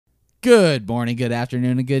Good morning, good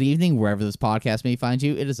afternoon, and good evening, wherever this podcast may find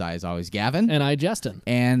you. It is I, as always, Gavin. And I, Justin.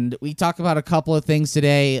 And we talk about a couple of things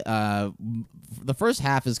today. The first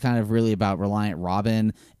half is kind of really about Reliant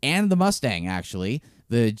Robin and the Mustang, actually.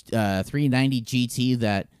 The 390 GT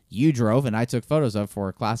that you drove and I took photos of for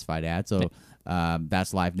a classified ad, so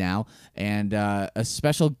that's live now. And a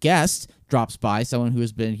special guest drops by, someone who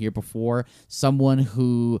has been here before, someone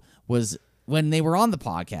who was, when they were on the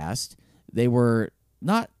podcast, they were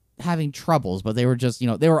not having troubles, but they were just,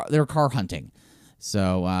 they were car hunting.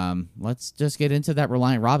 So let's just get into that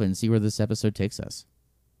Reliant Robin and see where this episode takes us.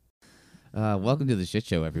 Welcome to the shit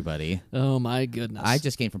show, everybody. Oh my goodness. I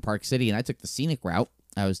just came from Park City and I took the scenic route.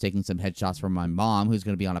 I was taking some headshots from my mom, who's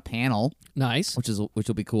going to be on a panel. Nice. Which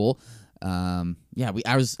will be cool. I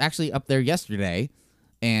was actually up there yesterday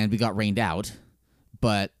and we got rained out,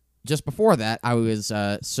 but just before that I was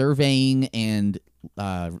surveying and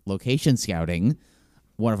location scouting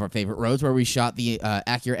one of our favorite roads where we shot the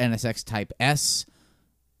Acura NSX Type S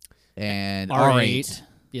and R8.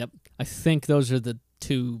 Yep. I think those are the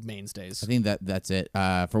two mainstays. I think that's it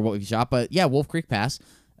for what we shot. But yeah, Wolf Creek Pass.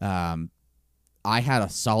 I had a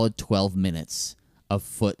solid 12 minutes of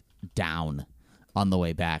foot down on the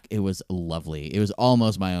way back. It was lovely. It was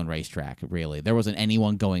almost my own racetrack, really. There wasn't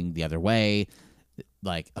anyone going the other way.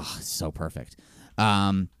 Like, it's so perfect.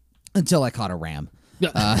 Until I caught a ram.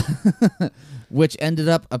 Which ended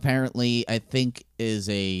up apparently, I think, is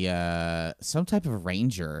a some type of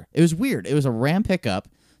Ranger. It was weird. It was a Ram pickup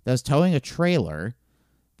that was towing a trailer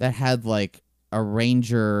that had like a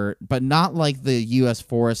Ranger, but not like the U.S.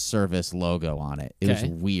 Forest Service logo on it. It was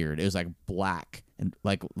weird. It was like black and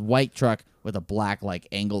like white truck with a black like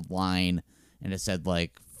angled line, and it said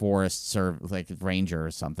like Forest Service, like Ranger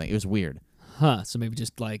or something. It was weird. Huh? So maybe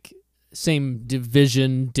just like same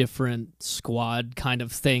division, different squad kind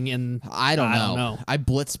of thing. And I don't know. I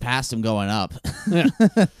blitzed past him going up, Yeah.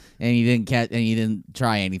 and he didn't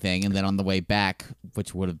try anything. And then on the way back,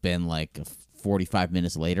 which would have been like 45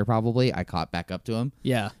 minutes later, probably, I caught back up to him.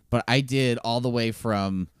 Yeah. But I did all the way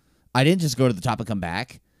from. I didn't just go to the top and come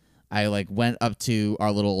back. I like went up to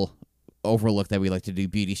our little overlook that we like to do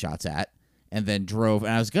beauty shots at, and then drove.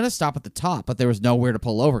 And I was gonna stop at the top, but there was nowhere to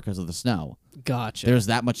pull over because of the snow. Gotcha. There's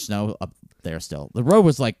that much snow up there still. The road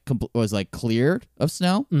was like cleared of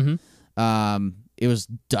snow. Mm-hmm. It was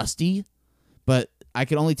dusty, but I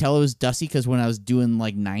could only tell it was dusty because when I was doing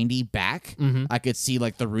like 90 back, I could see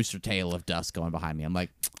like the rooster tail of dust going behind me. I'm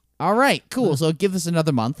like, all right, cool. So give this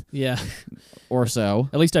another month. Yeah. Or so.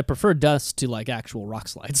 At least I prefer dust to like actual rock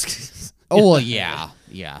slides. Oh, well, yeah.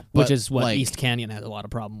 Which is what East Canyon has a lot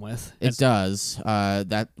of problem with. It does.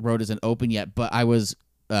 That road isn't open yet, but I was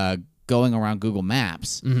going around Google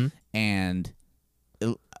Maps, and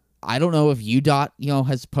I don't know if UDOT,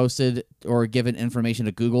 has posted or given information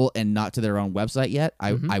to Google and not to their own website yet.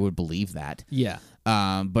 I would believe that. Yeah.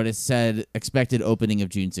 But it said expected opening of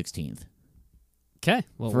June 16th. Okay.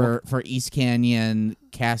 Well, for East Canyon,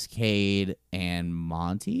 Cascade, and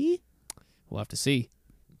Monty? We'll have to see.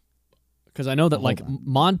 Because I know that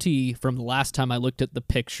Monty, from the last time I looked at the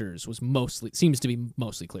pictures, seems to be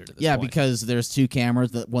mostly clear to this point. Yeah, because there's two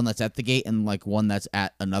cameras, one that's at the gate and like one that's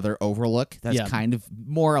at another overlook. That's kind of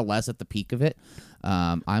more or less at the peak of it.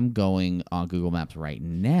 I'm going on Google Maps right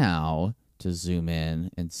now to zoom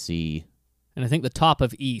in and see. And I think the top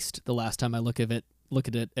of East, the last time I look at it,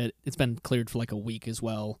 it's been cleared for like a week as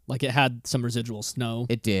well. Like it had some residual snow.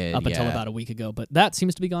 It did, up until about a week ago, but that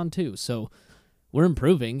seems to be gone too. So we're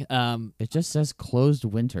improving. It just says closed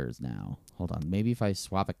winters now. Hold on. Maybe if I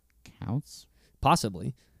swap accounts?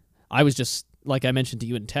 Possibly. I was just, like I mentioned to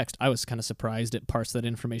you in text, I was kind of surprised it parsed that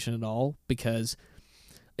information at all because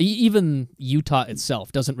even Utah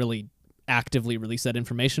itself doesn't really actively release that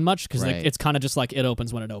information much because it's kind of just like it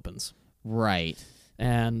opens when it opens. Right.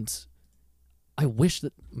 And I wish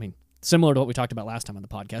that, similar to what we talked about last time on the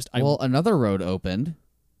podcast. Another road opened.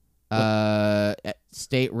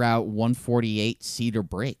 State Route 148 Cedar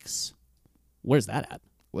Breaks. Where's that at?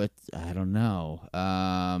 I don't know.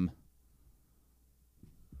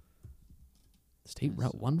 State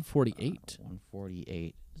Route 148.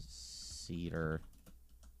 148 Cedar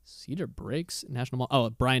Breaks National Mall. Oh,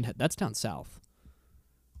 Bryan Head. That's down south.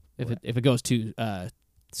 If it goes to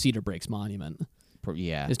Cedar Breaks Monument.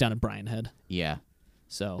 Yeah. It's down at Bryan Head. Yeah.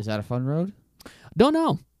 So is that a fun road? Don't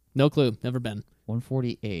know. No clue. Never been.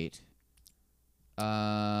 148.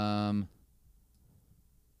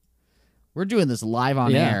 We're doing this live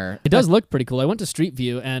on air. It does look pretty cool. I went to Street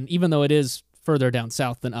View, and even though it is further down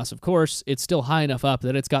south than us, of course, it's still high enough up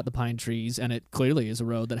that it's got the pine trees, and it clearly is a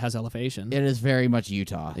road that has elevation. It is very much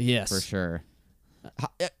Utah. Yes. For sure.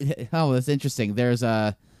 Oh, that's interesting. There's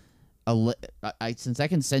since I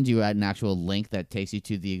can send you an actual link that takes you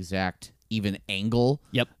to the exact even angle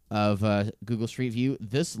Yep. of Google Street View,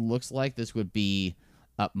 this looks like this would be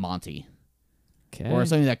up Monty. Okay. Or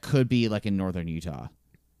something that could be like in northern Utah.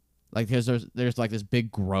 Like there's like this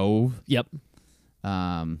big grove. Yep.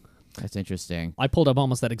 That's interesting. I pulled up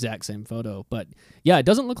almost that exact same photo, but yeah, it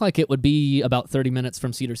doesn't look like it would be about 30 minutes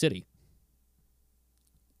from Cedar City.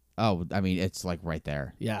 Oh, I mean, it's like right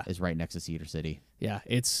there. Yeah. It's right next to Cedar City. Yeah,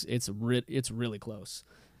 it's really close.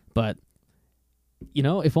 But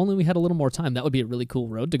if only we had a little more time, that would be a really cool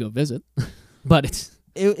road to go visit. But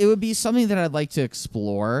it would be something that I'd like to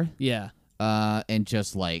explore. Yeah. And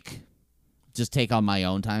just take on my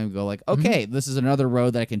own time and go like, okay, this is another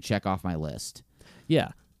road that I can check off my list.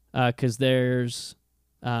 Yeah. Because there's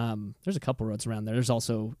a couple roads around there. There's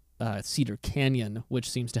also Cedar Canyon,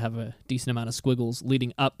 which seems to have a decent amount of squiggles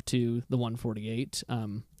leading up to the 148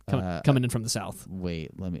 coming in from the south.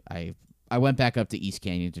 Wait, I went back up to East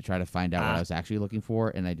Canyon to try to find out what I was actually looking for,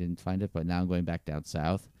 and I didn't find it, but now I'm going back down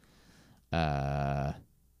south.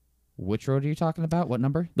 Which road are you talking about? What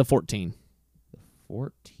number? The 14.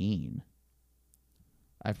 14.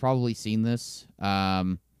 I've probably seen this.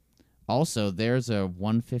 Also, there's a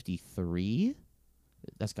 153.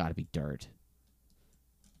 That's got to be dirt.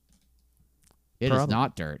 It is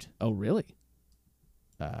not dirt. Oh, really?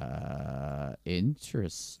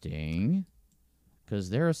 Interesting. Because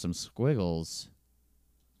there are some squiggles.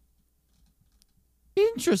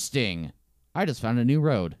 Interesting. I just found a new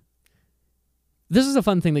road. This is a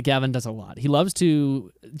fun thing that Gavin does a lot. He loves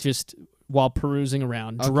to just, while perusing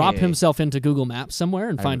around, drop Okay. himself into Google Maps somewhere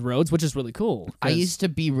and find roads, which is really cool. I used to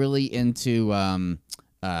be really into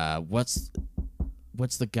what's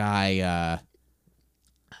the guy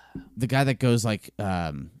the guy that goes like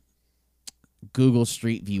Google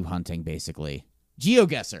Street View hunting, basically.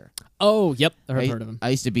 GeoGuessr. Oh, yep. I've heard of him. I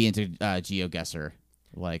used to be into GeoGuessr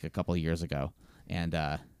like a couple of years ago, and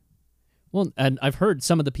Well, and I've heard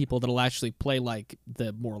some of the people that'll actually play like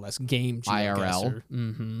the more or less game IRL.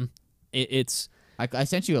 Mm-hmm. It's I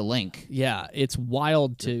sent you a link. yeah, it's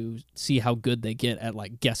wild to see how good they get at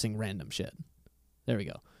like guessing random shit. There we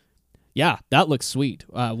go. Yeah, that looks sweet.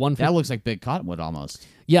 That looks like Big Cottonwood almost.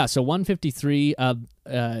 Yeah, so 153.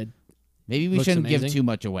 Maybe we looks shouldn't amazing. give too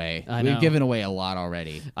much away. I know. We've given away a lot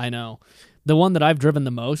already. I know. The one that I've driven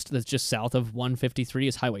the most that's just south of 153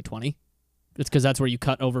 is Highway 20. It's because that's where you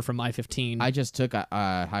cut over from I-15. I just took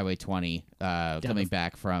Highway 20 coming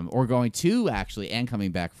back from, or going to actually, and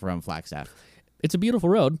coming back from Flagstaff. It's a beautiful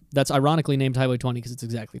road that's ironically named Highway 20 because it's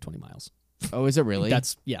exactly 20 miles. Oh, is it really?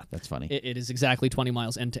 That's funny. It is exactly 20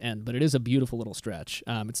 miles end to end, but it is a beautiful little stretch.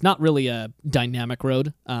 It's not really a dynamic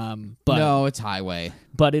road, but no, it's highway.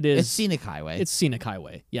 But it is. It's scenic highway. It's scenic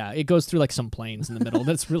highway. Yeah, it goes through like some plains in the middle.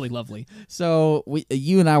 That's really lovely. So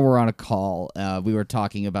you and I were on a call. We were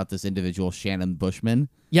talking about this individual, Shannon Bushman.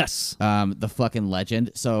 Yes. The fucking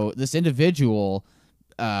legend. So this individual,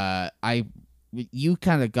 you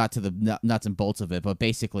kind of got to the nuts and bolts of it, but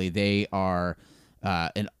basically they are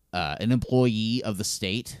an employee of the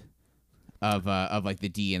state of like the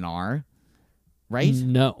DNR, right?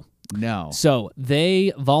 No. So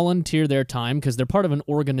they volunteer their time because they're part of an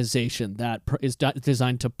organization that is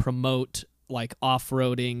designed to promote like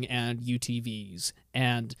off-roading and UTVs,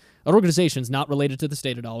 and an organization's not related to the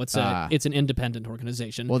state at all. It's an independent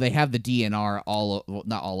organization. Well, they have the DNR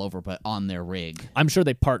not all over, but on their rig. I'm sure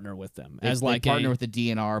they partner with them They like partner with the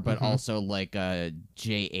DNR, but also like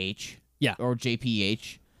JH, yeah, or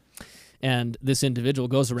JPH. And this individual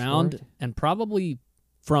goes around and probably,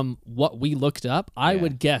 from what we looked up, I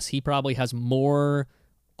would guess he probably has more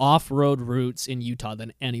off-road routes in Utah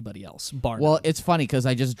than anybody else, bar none. Well, it's funny because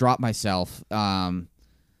I just dropped myself onto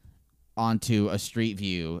a street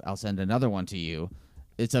view. I'll send another one to you.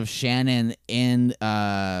 It's of Shannon in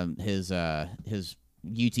his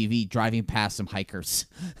UTV driving past some hikers.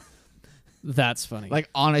 That's funny.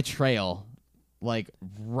 Like on a trail, like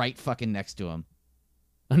right fucking next to him.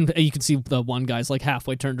 And you can see the one guy's like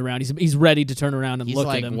halfway turned around. He's ready to turn around and look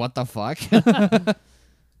at him. He's like, what the fuck?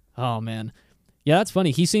 Oh, man. Yeah, that's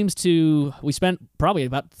funny. He seems to... We spent probably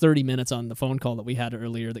about 30 minutes on the phone call that we had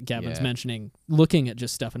earlier that Gavin's mentioning, looking at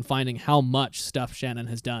just stuff and finding how much stuff Shannon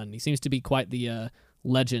has done. He seems to be quite the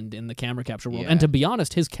legend in the camera capture world. Yeah. And to be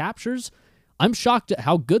honest, his captures... I'm shocked at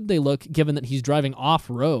how good they look, given that he's driving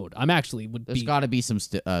off-road. There's got to be some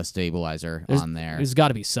stabilizer on there. There's got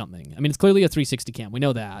to be something. I mean, it's clearly a 360 cam. We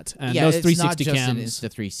know that. And yeah, those it's 360 not just an cams,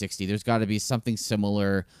 Insta360. There's got to be something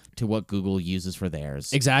similar to what Google uses for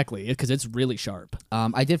theirs. Exactly, because it's really sharp.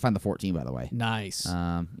 I did find the 14, by the way. Nice.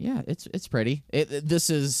 Yeah, it's pretty.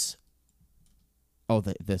 This is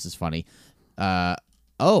funny.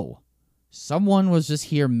 Someone was just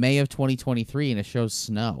here May of 2023 and it shows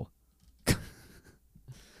snow.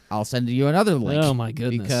 I'll send you another link. Oh, my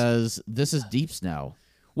goodness. Because this is deep snow.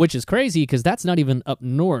 Which is crazy because that's not even up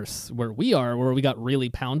north where we are, where we got really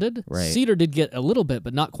pounded. Right. Cedar did get a little bit,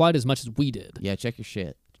 but not quite as much as we did. Yeah, check your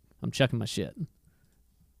shit. I'm checking my shit.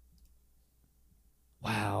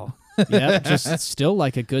 Wow. Yeah, just still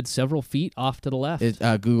like a good several feet off to the left.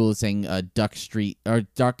 Google is saying Duck Street or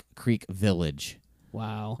Duck Creek Village.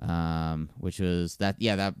 Wow. Which was that?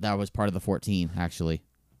 Yeah, that was part of the 14 actually.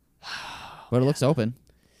 But it looks open.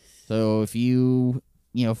 So if you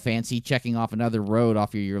fancy checking off another road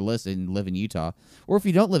off your list and live in Utah, or if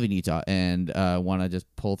you don't live in Utah and want to just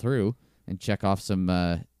pull through and check off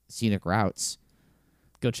some scenic routes,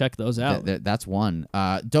 go check those out. That's one.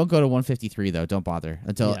 Don't go to 153 though. Don't bother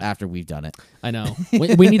until after we've done it. I know.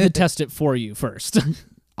 we need to test it for you first.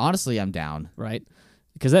 Honestly, I'm down. Right?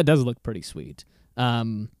 Because that does look pretty sweet.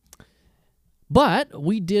 But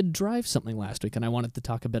we did drive something last week, and I wanted to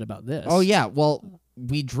talk a bit about this. Oh yeah, well,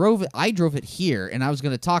 we drove it. I drove it here, and I was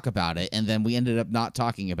going to talk about it, and then we ended up not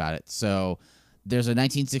talking about it. So there's a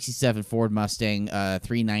 1967 Ford Mustang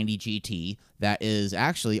 390 GT that is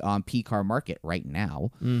actually on P-Car Market right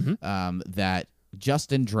now. That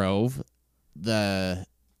Justin drove.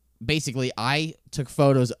 Basically, I took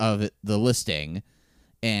photos of it, the listing,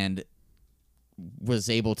 and was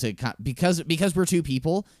able to, because we're two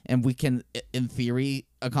people and we can in theory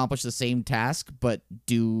accomplish the same task but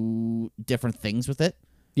do different things with it.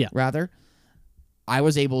 Rather, I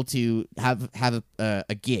was able to have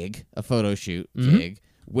a gig, a photo shoot gig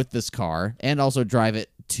with this car, and also drive it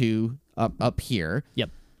to up here.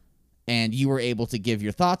 And you were able to give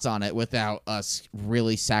your thoughts on it without us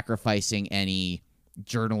really sacrificing any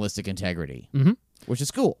journalistic integrity, which is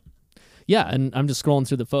cool. Yeah, and I'm just scrolling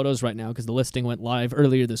through the photos right now because the listing went live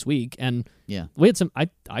earlier this week, and we had some.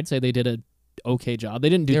 I'd say they did a okay job. They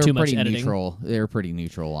didn't do too much editing. They were pretty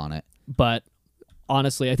neutral on it. But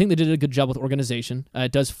honestly, I think they did a good job with organization.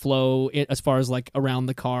 It does flow as far as like around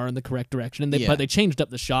the car in the correct direction, and but they changed up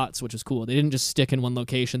the shots, which is cool. They didn't just stick in one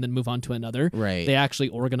location then move on to another. Right. They actually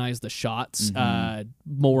organized the shots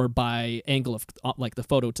more by angle of like the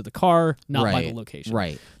photo to the car, not by the location.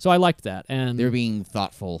 Right. So I liked that, and they're being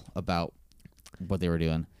thoughtful about what they were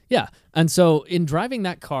doing. Yeah, and so in driving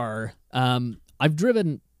that car, I've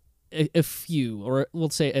driven a few, or we'll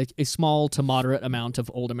say a small to moderate amount of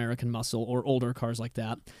old American muscle or older cars like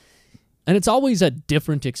that. And it's always a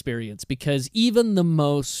different experience because even the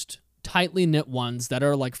most tightly knit ones that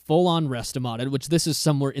are like full-on restomodded, which this is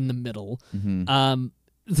somewhere in the middle,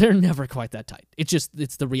 they're never quite that tight.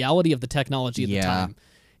 It's the reality of the technology at the time.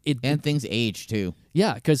 And things age, too.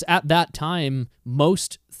 Yeah, because at that time,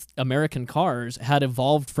 most American cars had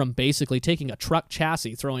evolved from basically taking a truck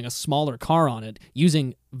chassis, throwing a smaller car on it,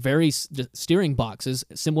 using very steering boxes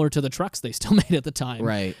similar to the trucks they still made at the time.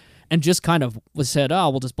 Right. And just kind of was said,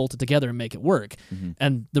 we'll just bolt it together and make it work.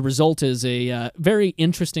 And the result is a very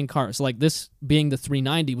interesting car. So like this being the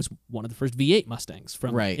 390 was one of the first V8 Mustangs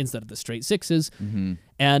from instead of the straight sixes.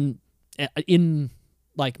 And in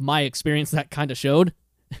like my experience, that kind of showed.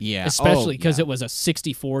 Yeah. Especially because it was a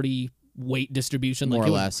 60-40 weight distribution. More like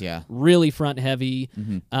or less, really front heavy.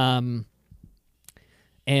 And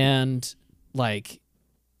like,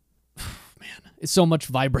 man, it's so much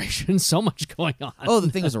vibration, so much going on. Oh, the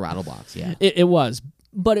thing was a rattle box, yeah. It was.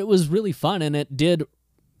 But it was really fun, and it did,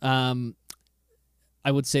 I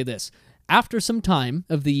would say this. After some time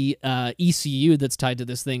of the ECU that's tied to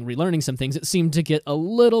this thing relearning some things, it seemed to get a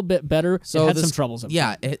little bit better. So it had some troubles.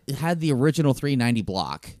 It had the original 390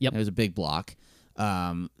 block. Yep. It was a big block.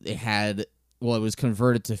 It was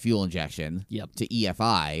converted to fuel injection to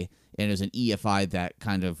EFI, and it was an EFI that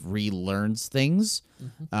kind of relearns things.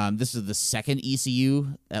 This is the second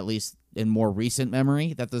ECU, at least in more recent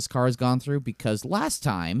memory, that this car has gone through, because last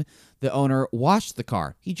time the owner washed the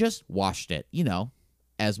car. He just washed it,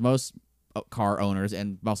 as most car owners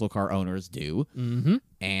and muscle car owners do.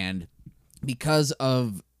 And because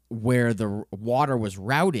of where the water was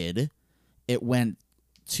routed, it went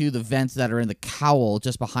to the vents that are in the cowl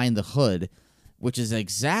just behind the hood, which is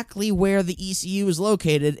exactly where the ECU is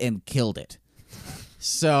located, and killed it.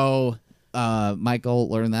 So Michael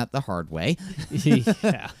learned that the hard way.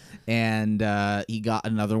 And he got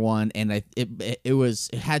another one, and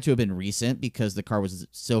it had to have been recent because the car was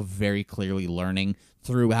so very clearly learning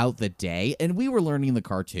throughout the day, and we were learning the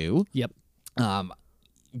car too. Yep.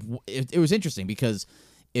 It was interesting because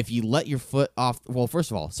if you let your foot off, well, first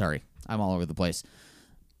of all, sorry, I'm all over the place.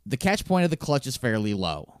 The catch point of the clutch is fairly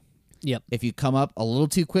low. Yep. If you come up a little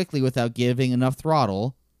too quickly without giving enough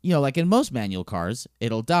throttle, like in most manual cars,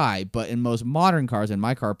 it'll die. But in most modern cars, and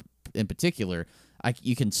my car in particular,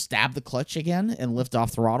 you can stab the clutch again and lift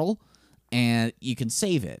off throttle, and you can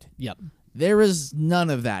save it. Yep. There is none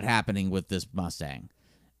of that happening with this Mustang.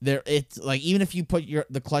 It's like even if you put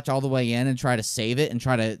the clutch all the way in and try to save it and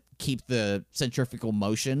try to keep the centrifugal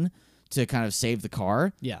motion to kind of save the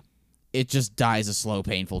car, Yeah. it just dies a slow,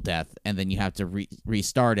 painful death, and then you have to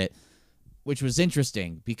restart it, which was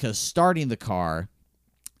interesting because starting the car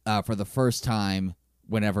for the first time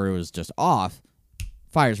whenever it was just off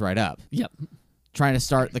fires right up. Yep. Trying to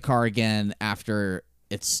start the car again after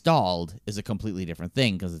it's stalled is a completely different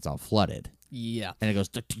thing because it's all flooded. Yeah. And it goes,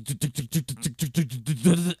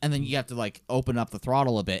 and then you have to like open up the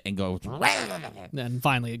throttle a bit and go. And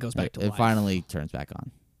finally it goes back to life. It finally turns back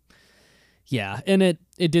on. Yeah, and it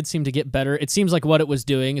did seem to get better. It seems like what it was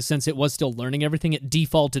doing, since it was still learning everything, it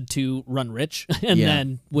defaulted to run rich and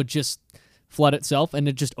then would just flood itself, and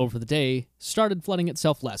it just over the day started flooding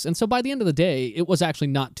itself less. And so by the end of the day, it was actually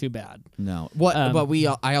not too bad. No.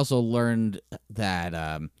 I also learned that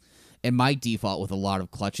and my default with a lot of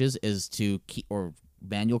clutches is to keep, or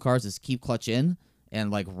manual cars is keep clutch in and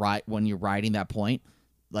like when you're riding that point,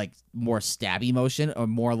 like more stabby motion or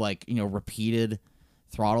more like, repeated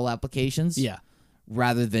throttle applications. Yeah.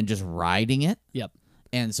 Rather than just riding it. Yep.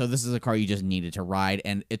 And so this is a car you just needed to ride,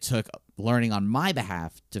 and it took learning on my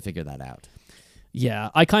behalf to figure that out. Yeah,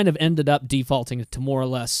 I kind of ended up defaulting to more or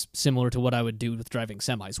less similar to what I would do with driving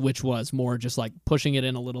semis, which was more just like pushing it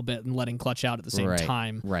in a little bit and letting clutch out at the same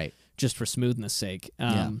time. Right. Just for smoothness sake.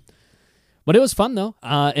 But it was fun, though,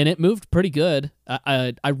 and it moved pretty good.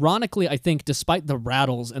 Ironically, I think, despite the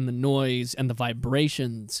rattles and the noise and the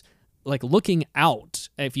vibrations, like looking out,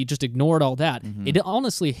 if you just ignored all that, it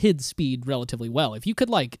honestly hid speed relatively well. If you could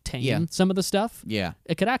like tame some of the stuff,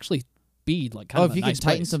 it could actually be like kind of a nice place. If you could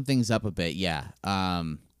tighten some things up a bit,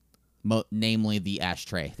 namely the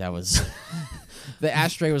ashtray. That was the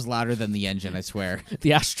ashtray was louder than the engine, I swear.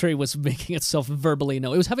 The ashtray was making itself verbally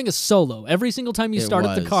known. It was having a solo every single time you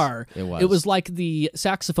started the car. It was like the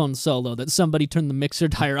saxophone solo that somebody turned the mixer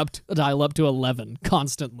dial up to 11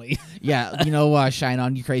 constantly. Yeah, Shine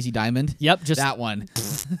On You Crazy Diamond. Yep, just that one.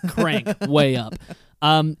 Crank way up.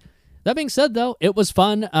 That being said, though, it was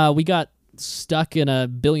fun. We got stuck in a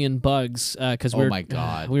billion bugs because we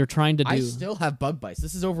were trying to do. I still have bug bites.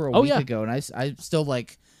 This is over a week ago, and I still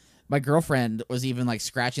like. My girlfriend was even like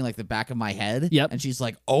scratching like the back of my head. Yep. And she's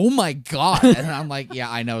like, "Oh my god!" And I'm like, "Yeah,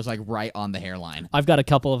 I know." It's like right on the hairline. I've got a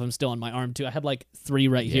couple of them still on my arm too. I had like 3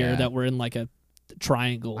 right here that were in like a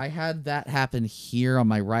triangle. I had that happen here on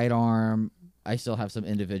my right arm. I still have some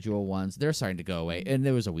individual ones. They're starting to go away, and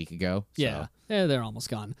it was a week ago. So. Yeah, they're almost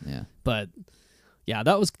gone. Yeah, but. Yeah,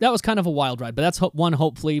 that was kind of a wild ride, but that's one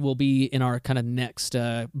hopefully will be in our kind of next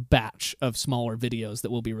batch of smaller videos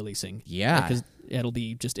that we'll be releasing. Yeah. Because it'll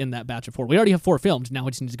be just in that batch of 4. We already have 4 filmed. Now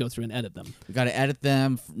we just need to go through and edit them. We got to edit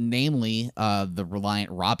them, namely the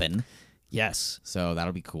Reliant Robin. Yes. So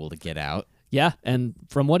that'll be cool to get out. Yeah, and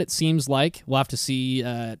from what it seems like, we'll have to see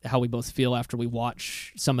how we both feel after we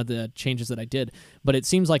watch some of the changes that I did. But it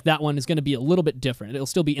seems like that one is going to be a little bit different. It'll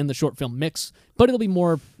still be in the short film mix, but it'll be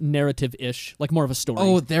more narrative-ish, like more of a story.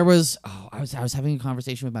 I was having a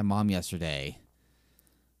conversation with my mom yesterday.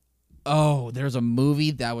 There's a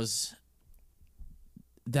movie that was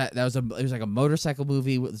it was like a motorcycle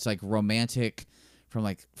movie. It's like romantic from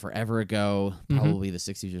like forever ago, probably the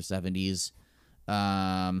 60s or 70s.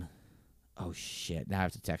 Oh, shit. Now I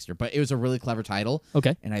have to text her. But it was a really clever title.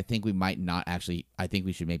 Okay. And I think we might not actually... I think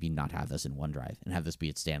we should maybe not have this in OneDrive and have this be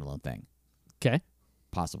its standalone thing. Okay.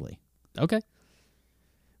 Possibly. Okay.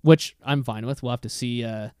 Which I'm fine with. We'll have to see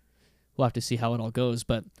how it all goes.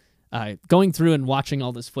 But going through and watching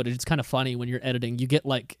all this footage, it's kind of funny when you're editing. You get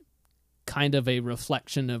like kind of a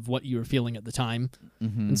reflection of what you were feeling at the time.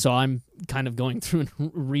 And so I'm kind of going through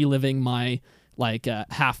and reliving my... like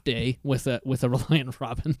half day with a Reliant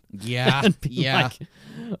Robin. Yeah. Yeah. Like,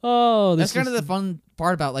 oh, that's kind of the fun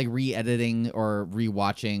part about like re-editing or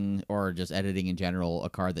re-watching or just editing in general a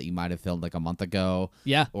car that you might have filmed like a month ago.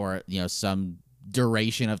 Yeah. Or, some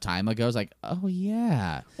duration of time ago. It's like, oh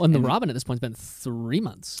yeah. Well, and the Robin at this point has been 3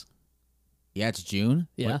 months. Yeah, it's June.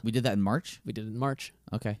 Yeah. We did that in March? We did it in March.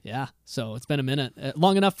 Okay. Yeah. So it's been a minute.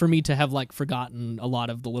 Long enough for me to have like forgotten a lot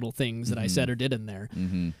of the little things that I said or did in there.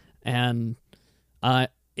 And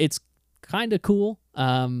it's kind of cool.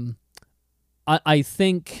 I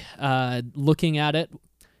think looking at it,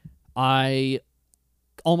 I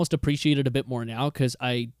almost appreciate it a bit more now because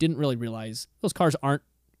I didn't really realize those cars aren't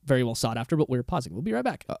very well sought after, but we're pausing. We'll be right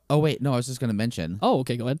back. Wait. No, I was just going to mention. Oh,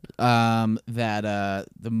 okay. Go ahead. That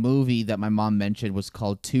the movie that my mom mentioned was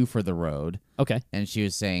called 2 for the Road. Okay. And she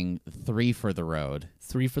was saying 3 for the Road.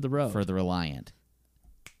 3 for the Road. For the Reliant.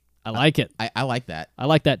 I like it. I like that. I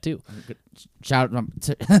like that too. Shout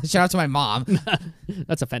out to my mom.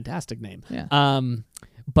 That's a fantastic name. Yeah.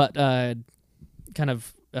 But kind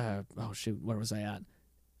of oh shoot, where was I at?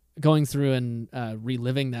 Going through and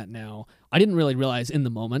reliving that now, I didn't really realize in the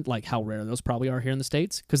moment like how rare those probably are here in the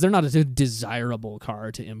States, because they're not a desirable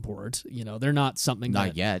car to import. You know, they're not something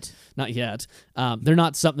Not yet. Not yet. They're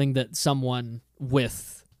not something that someone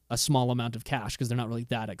with a small amount of cash, because they're not really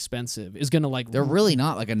that expensive, is gonna like. They're really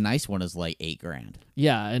not. Like a nice one is like $8,000.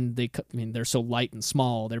 Yeah, and they're so light and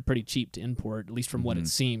small. They're pretty cheap to import, at least from what it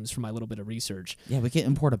seems from my little bit of research. Yeah, we can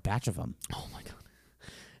import a batch of them. Oh my god.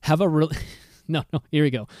 Have a real no, here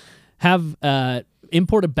we go. Have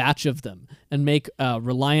import a batch of them and make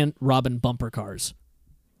Reliant Robin bumper cars.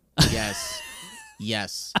 Yes.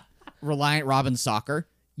 Yes. Reliant Robin soccer.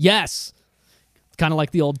 Yes. Kind of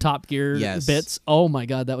like the old Top Gear Yes. bits. Oh my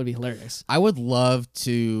god, that would be hilarious. I would love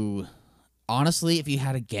to, honestly, if you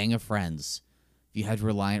had a gang of friends, if you had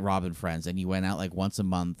Reliant Robin friends and you went out like once a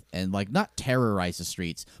month and like not terrorize the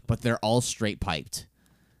streets, but they're all straight piped.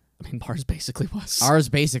 I mean, ours basically was. Ours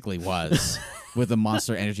basically was with a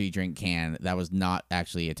Monster Energy drink can that was not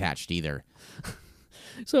actually attached either.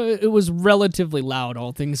 So it was relatively loud,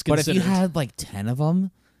 all things But considered. if you had like 10 of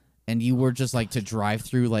them and you were just like to drive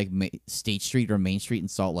through like State Street or Main Street in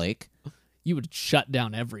Salt Lake, you would shut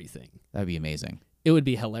down everything. that'd be amazing. It would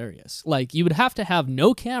be hilarious. Like, you would have to have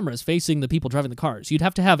no cameras facing the people driving the cars. You'd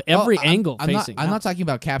have to have every angle facing. I'm not talking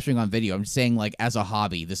about capturing on video. I'm just saying, like, as a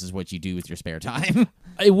hobby, this is what you do with your spare time.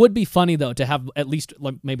 It would be funny, though, to have at least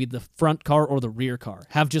like maybe the front car or the rear car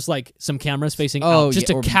have just like some cameras facing out, just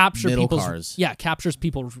to capture middle people's cars. captures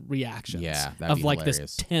people's reactions. Yeah, that'd of be like hilarious.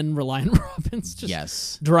 this 10 Reliant Robins just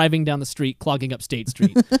Yes. driving down the street, clogging up State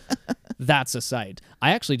Street. That's a sight.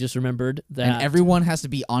 I actually just remembered that And everyone has to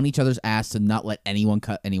be on each other's ass to not let anyone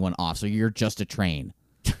cut anyone off. So you're just a train.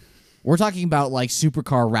 We're talking about like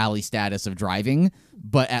supercar rally status of driving,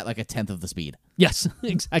 but at like a 10th of the speed. Yes,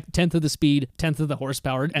 exact 10th of the speed, 10th of the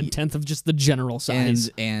horsepower, and 10th of just the general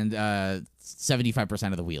size. And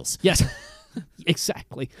 75% of the wheels. Yes,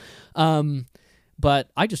 exactly.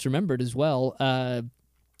 But I just remembered as well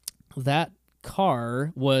that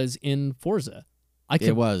car was in Forza.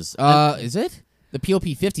 It was. Is it? The POP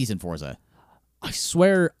 50's in Forza. I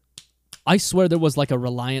swear there was like a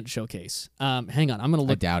Reliant showcase. Hang on, I'm gonna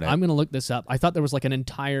look. I doubt it. I'm gonna look this up. I thought there was like an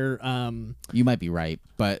entire. You might be right,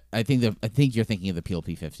 but I think you're thinking of the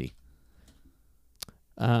POP 50.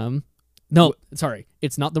 No, sorry,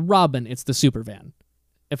 it's not the Robin. It's the super van.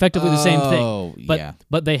 Effectively the same thing. But yeah.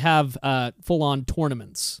 but they have full on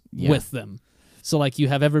tournaments with them. So like you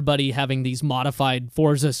have everybody having these modified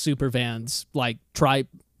Forza super vans, like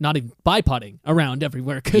not even bipoding around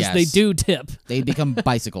everywhere because they do tip. They become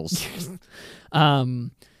bicycles.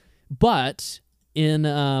 But in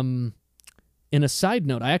a side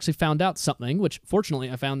note, I actually found out something, which fortunately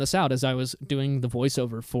I found this out as I was doing the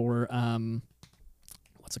voiceover for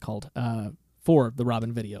what's it called? For the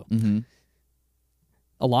Robin video. Mm-hmm.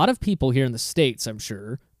 A lot of people here in the States, I'm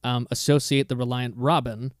sure, associate the Reliant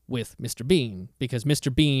Robin with Mr. Bean, because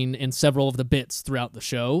Mr. Bean, in several of the bits throughout the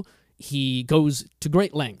show, he goes to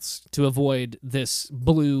great lengths to avoid this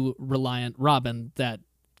blue Reliant Robin that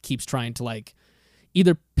keeps trying to like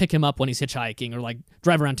either pick him up when he's hitchhiking or like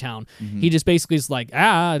drive around town. Mm-hmm. He just basically is like,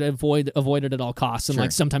 avoid it at all costs, and Sure.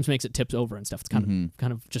 like sometimes makes it tips over and stuff. It's kind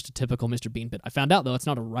of just a typical Mr. Bean bit. I found out though it's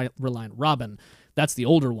not a Reliant Robin. That's the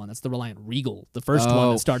older one. That's the Reliant Regal, the first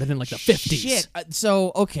one that started in like the 50s. Shit.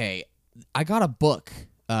 So okay, I got a book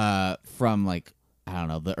from like I don't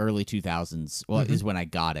know the early 2000s. Well, is when I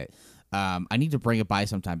got it. I need to bring it by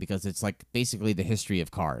sometime because it's like basically the history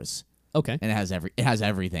of cars. Okay. And it has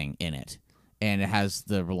everything in it. And it has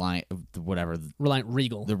the Reliant, Reliant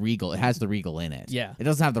Regal. the Regal. It has the Regal in it. Yeah. It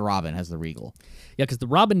doesn't have the Robin. It has the Regal. Yeah, because the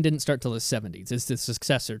Robin didn't start till the 70s. It's the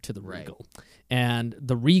successor to the Regal. And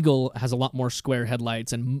the Regal has a lot more square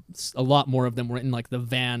headlights, and a lot more of them were in like the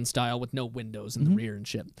van style with no windows in the rear and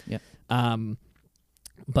shit. Yeah.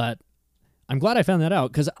 But I'm glad I found that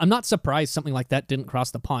out, because I'm not surprised something like that didn't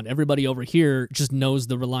cross the pond. Everybody over here just knows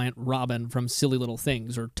the Reliant Robin from Silly Little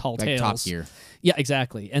Things or Tall Like Tales. Top Gear. Yeah,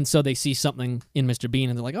 exactly. And so they see something in Mr. Bean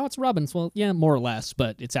and they're like, oh, it's Robin's. Well, yeah, more or less,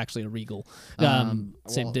 but it's actually a Regal.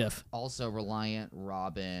 Same diff. Also, Reliant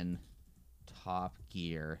Robin Top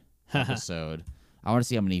Gear episode. I want to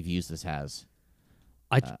see how many views this has.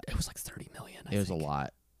 It was like 30 million. It was a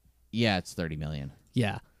lot. Yeah, it's 30 million.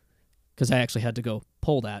 Yeah, because I actually had to go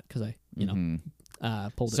pull that because I,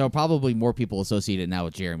 pulled it. So probably more people associate it now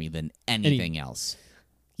with Jeremy than anything else.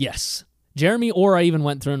 Yes, Jeremy, or I even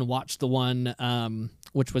went through and watched the one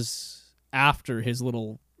which was after his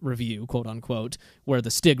little review, quote unquote, where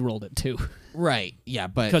the Stig rolled it too. Right. Yeah,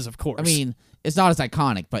 but Because of course. I mean, it's not as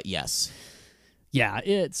iconic, but yes. Yeah,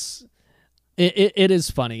 it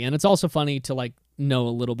is funny, and it's also funny to like know a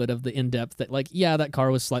little bit of the in-depth that like, yeah, that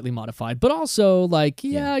car was slightly modified, but also like,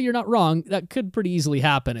 yeah, you're not wrong. That could pretty easily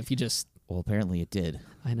happen if you just. Well, apparently it did.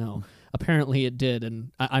 I know. Apparently it did,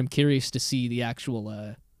 and I'm curious to see the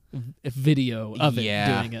actual video of it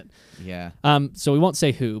doing it. Yeah. So we won't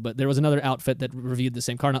say who, but there was another outfit that reviewed the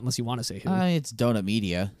same car, not unless you want to say who. It's Donut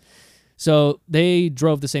Media. So they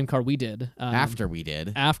drove the same car we did. After we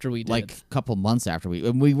did. Like a couple months after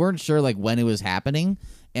we weren't sure like when it was happening,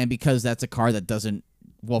 and because that's a car that doesn't.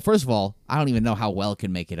 Well, first of all, I don't even know how well it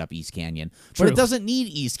can make it up East Canyon, but it doesn't need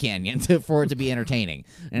East Canyon for it to be entertaining,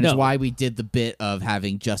 and it's why we did the bit of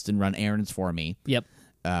having Justin run errands for me. Yep.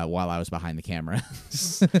 While I was behind the camera.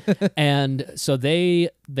 And so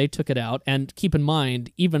they took it out, and keep in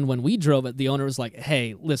mind, even when we drove it, the owner was like,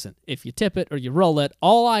 hey, listen, if you tip it or you roll it,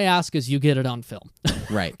 all I ask is you get it on film.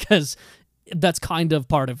 Right. Because that's kind of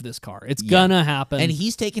part of this car. It's gonna happen. And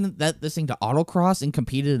he's taken this thing to autocross and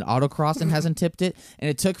competed in autocross and hasn't tipped it, and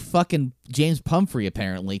it took fucking James Pumphrey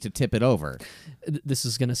apparently to tip it over. This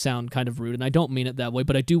is gonna sound kind of rude, and I don't mean it that way,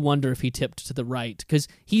 but I do wonder if he tipped to the right, because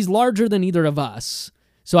he's larger than either of us.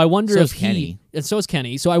 So I wonder if Kenny. And so is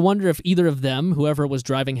Kenny. So I wonder if either of them, whoever was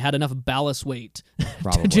driving, had enough ballast weight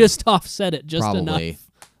Probably. to just offset it just Probably.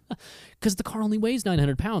 enough. Because the car only weighs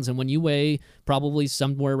 900 pounds, and when you weigh probably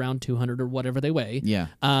somewhere around 200 or whatever they weigh,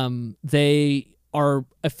 they are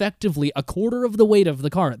effectively a quarter of the weight of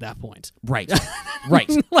the car at that point. Right. Right.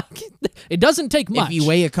 Like, it doesn't take much. If you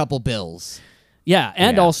weigh a couple bills. Yeah,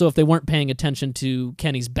 and also if they weren't paying attention to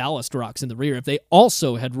Kenny's ballast rocks in the rear, if they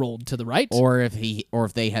also had rolled to the right, or if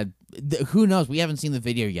they had, who knows? We haven't seen the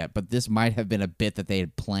video yet, but this might have been a bit that they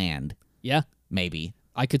had planned. Yeah, maybe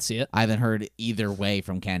I could see it. I haven't heard either way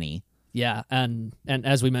from Kenny. Yeah, and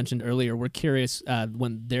as we mentioned earlier, we're curious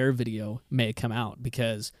when their video may come out,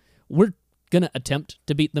 because we're gonna attempt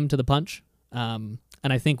to beat them to the punch, and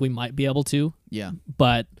I think we might be able to. Yeah,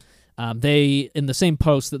 but. They, in the same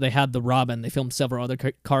post that they had the Robin, they filmed several other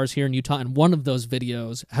cars here in Utah, and one of those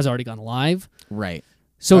videos has already gone live. Right.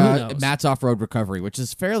 So who knows? Matt's Off-Road Recovery, which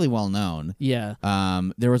is fairly well known. Yeah.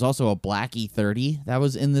 There was also a black E30 that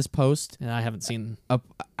was in this post. And I haven't seen.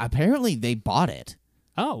 Apparently, they bought it.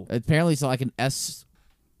 Oh. Apparently, it's like an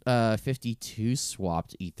S52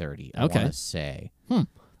 swapped E30. I want to say.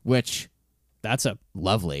 Which. That's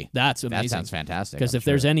lovely. That's amazing. That sounds fantastic. Because if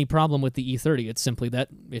there's any problem with the E30, it's simply that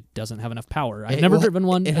it doesn't have enough power. I've never driven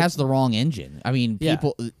one. It has the wrong engine. I mean,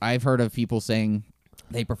 I've heard of people saying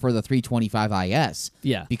they prefer the 325 IS.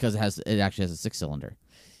 Yeah. Because it actually has a 6-cylinder.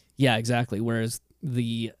 Yeah, exactly. Whereas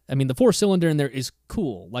the 4-cylinder in there is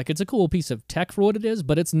cool. Like, it's a cool piece of tech for what it is,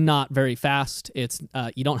 but it's not very fast. It's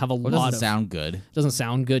you don't have a lot of. It doesn't sound good. It doesn't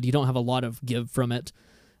sound good. You don't have a lot of give from it.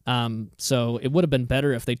 So it would have been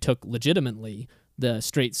better if they took legitimately the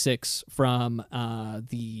straight 6 from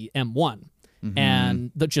the M1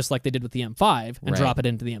 and just like they did with the M5 and drop it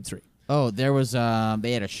into the M3. Oh, there was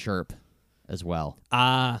they had a Sherp as well.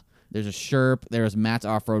 There's a Sherp. There was Matt's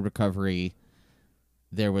Off-Road Recovery.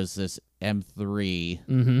 There was this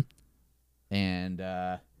M3. And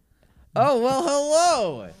oh well,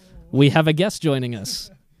 hello. We have a guest joining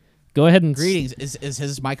us. Go ahead and... Greetings. Is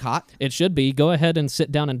his mic hot? It should be. Go ahead and sit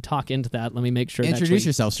down and talk into that. Let me make sure. Introduce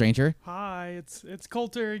yourself, stranger. Hi, it's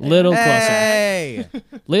Coulter again. Little Hey!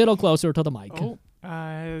 closer. Little closer to the mic. Oh,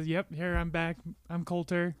 yep, here I'm back. I'm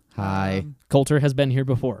Coulter. Hi. Coulter has been here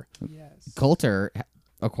before. Yes. Coulter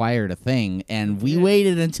acquired a thing, and we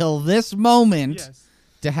waited until this moment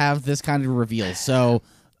to have this kind of reveal. So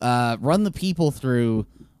run the people through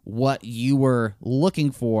what you were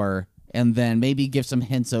looking for, and then maybe give some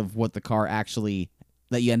hints of what the car actually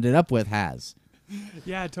that you ended up with has.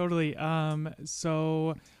 Yeah, totally.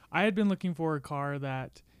 So I had been looking for a car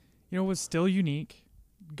that, was still unique,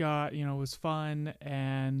 was fun,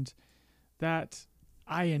 and that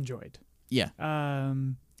I enjoyed. Yeah.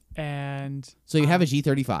 And so you have a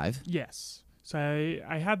G35. Yes. So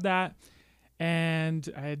I had that, and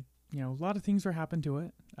I had, a lot of things were happening to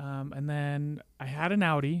it. And then I had an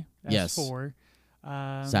Audi S4.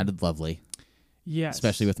 Sounded lovely. Yes.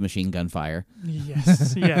 Especially with machine gun fire.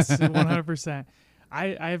 Yes, 100%.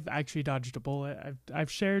 I've actually dodged a bullet.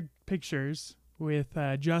 I've shared pictures with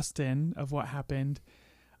Justin of what happened.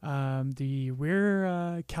 The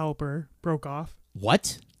rear caliper broke off.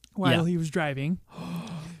 What? While he was driving.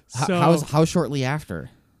 How shortly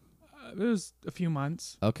after? It was a few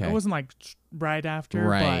months. Okay. It wasn't like right after,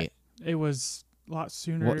 right. But it was a lot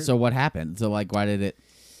sooner. So what happened? So why did it...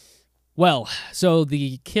 Well, so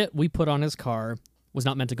the kit we put on his car was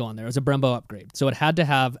not meant to go on there. It was a Brembo upgrade. So it had to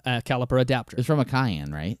have a caliper adapter. It's from a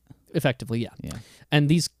Cayenne, right? Effectively, yeah. Yeah. And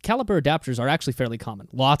these caliper adapters are actually fairly common.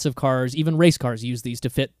 Lots of cars, even race cars, use these to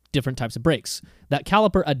fit different types of brakes. That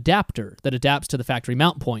caliper adapter that adapts to the factory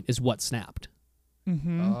mount point is what snapped.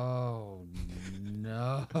 Mm-hmm. Oh,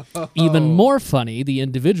 no. Even more funny, the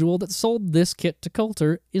individual that sold this kit to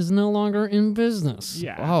Coulter is no longer in business.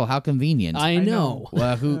 Yeah. Oh, how convenient. I know. know.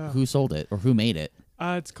 Well, who sold it or who made it?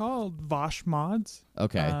 It's called Vosh Mods.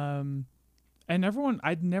 Okay. And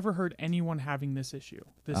I'd never heard anyone having this issue,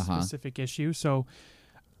 this specific issue. So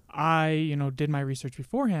I, did my research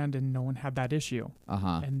beforehand and no one had that issue.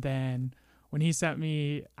 And then when he sent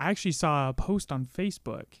me, I actually saw a post on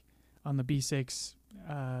Facebook, on the B6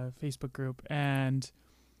 Facebook group. And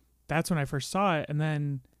that's when I first saw it. And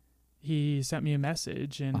then he sent me a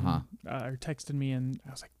message and or texted me and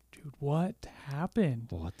I was like, dude, what happened?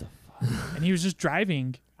 What the fuck? And he was just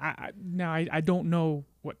driving. I don't know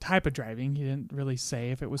what type of driving. He didn't really say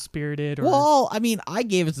if it was spirited or. Well, I mean, I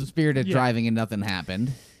gave it some spirited driving and nothing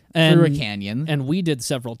happened. And, through a canyon. And we did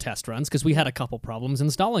several test runs because we had a couple problems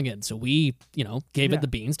installing it. So we, gave it the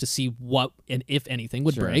beans to see what and if anything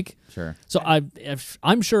would break. Sure. So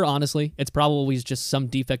I'm sure, honestly, it's probably just some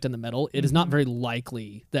defect in the metal. It is not very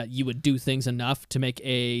likely that you would do things enough to make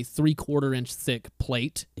a 3/4 inch thick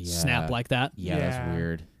plate snap like that. Yeah, that's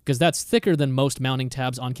weird. Because that's thicker than most mounting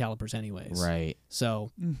tabs on calipers anyways. Right.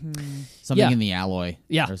 So something in the alloy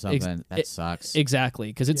or something. That sucks. Exactly,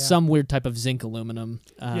 because it's some weird type of zinc aluminum.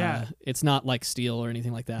 It's not like steel or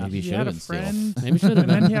anything like that. Maybe he had a friend. Maybe should have And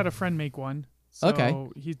been. then he had a friend make one. So Okay.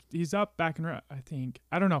 he's up back and I think.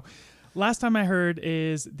 I don't know. Last time I heard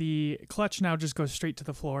is the clutch now just goes straight to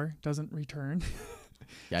the floor, doesn't return.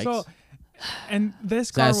 Yikes. So, and this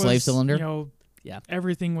Is car that a was, slave cylinder?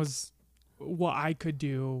 Everything was what I could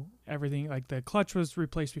do. Everything, like the clutch was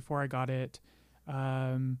replaced before I got it.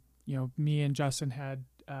 Me and Justin had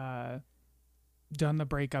done the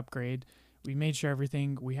brake upgrade. We made sure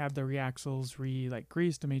everything. We had the reaxles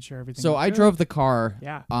greased to make sure everything. So was I good. drove the car.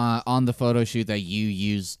 Yeah. On the photo shoot that you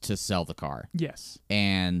used to sell the car. Yes.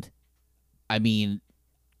 And I mean,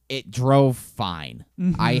 it drove fine.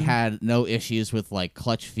 I had no issues with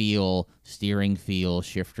clutch feel, steering feel,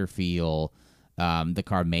 shifter feel. The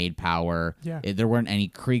car made power. Yeah. There weren't any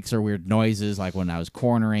creaks or weird noises like when I was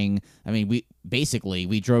cornering. I mean, we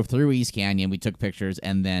drove through East Canyon, we took pictures,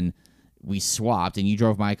 and then we swapped, and you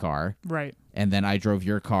drove my car. Right. And then I drove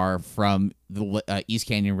your car from the East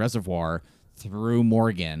Canyon Reservoir through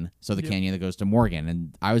Morgan, so the canyon that goes to Morgan.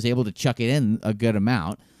 And I was able to chuck it in a good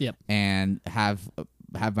amount and have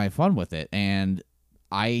my fun with it. And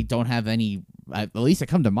I don't have any, at least that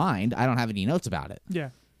come to mind, I don't have any notes about it. Yeah.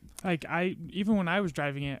 Even when I was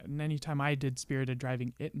driving it, and anytime I did spirited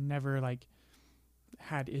driving, it never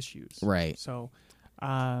had issues. Right. So,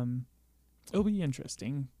 it'll be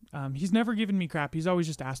interesting. He's never given me crap. He's always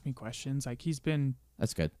just asked me questions.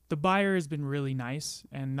 That's good. The buyer has been really nice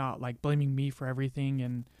and not blaming me for everything.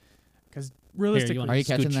 And because Here, realistically, Are you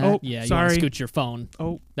catching that? Oh, Yeah, you want sorry. to scoot your phone.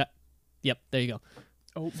 Oh, Yep, there you go.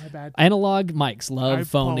 oh, my bad. Analog mics love I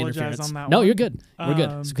phone apologize interference. on that No, one. you're good. We're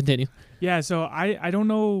good. So continue. Yeah, so I don't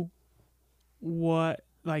know what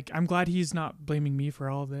I'm glad he's not blaming me for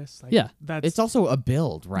all this. That's It's also a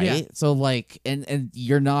build, right? Yeah. So and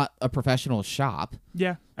you're not a professional shop.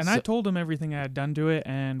 yeah. And I So- told him everything I had done to it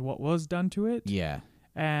and what was done to it. Yeah.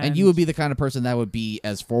 And And you would be the kind of person that would be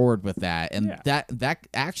as forward with that, and Yeah. that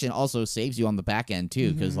action also saves you on the back end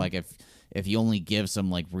too, because if you only give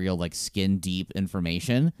some real skin deep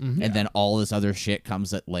information, and then all this other shit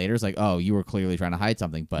comes at later, it's oh, you were clearly trying to hide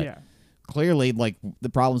something, but clearly the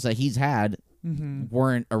problems that he's had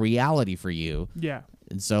weren't a reality for you, Yeah.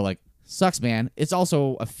 and so sucks, man. It's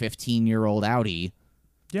also a 15-year-old Audi.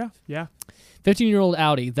 Yeah. Yeah. 15-year-old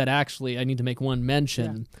Audi that actually, I need to make one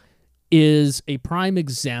mention, is a prime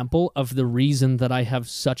example of the reason that I have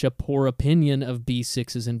such a poor opinion of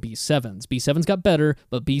B6s and B7s. B7s got better,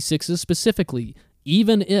 but B6s specifically,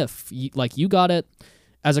 even if you got it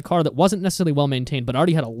as a car that wasn't necessarily well maintained, but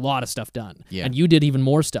already had a lot of stuff done, and you did even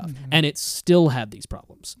more stuff, and it still had these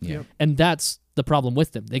problems. Yeah. And that's the problem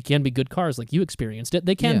with them. They can be good cars, like you experienced it.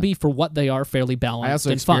 They can be, for what they are, fairly balanced. I also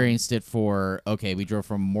and fun. experienced it for we drove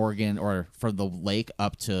from Morgan or from the lake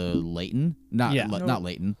up to Layton, not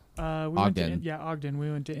Layton. We Ogden. Went to Ogden.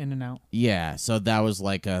 We went to In-N-Out. Yeah, so that was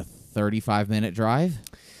a 35-minute drive,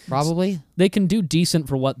 probably. They can do decent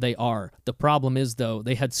for what they are. The problem is, though,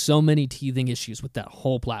 they had so many teething issues with that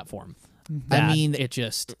whole platform. I mean, it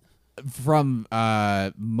just... From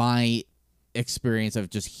my experience of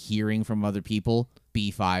just hearing from other people,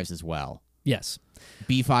 B5s as well. Yes.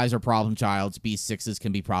 B5s are problem childs. B6s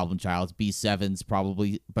can be problem childs. B7s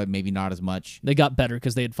probably, but maybe not as much. They got better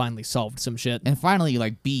because they had finally solved some shit. And finally,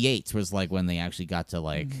 like B8s was like when they actually got to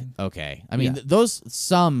like, okay. I mean, Yeah. those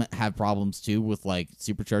some have problems too with like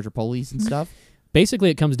supercharger pulleys and stuff. Basically,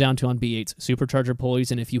 it comes down to on B8's supercharger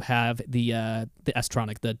pulleys, and if you have the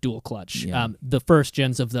S-Tronic, the dual clutch, Yeah. the first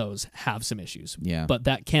gens of those have some issues. Yeah. But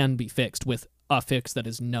that can be fixed with a fix that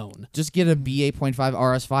is known. Just get a B8.5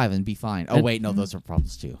 RS5 and be fine. Oh, wait, no, those are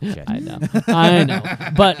problems too. Shit. I know. I know.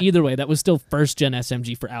 But either way, that was still first-gen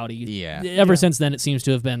SMG for Audi. Yeah. Ever since then, it seems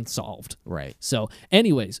to have been solved. Right. So,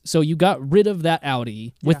 anyways, so you got rid of that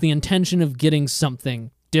Audi with Yeah. the intention of getting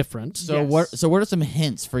something different. So Yes. what are some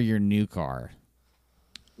hints for your new car?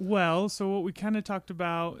 Well, so what we kind of talked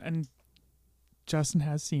about, and Justin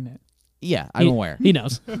has seen it. Yeah, I'm aware. He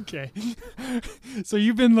knows. Okay. So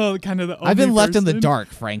you've been the kind of the only I've been left in the person- dark,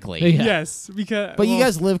 frankly. Yeah. Yes, because But you well,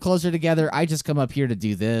 guys live closer together. I just come up here to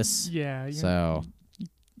do this. yeah, So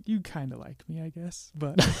you kind of like me, I guess,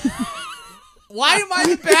 but why am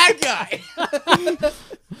I the bad guy?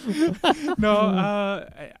 no,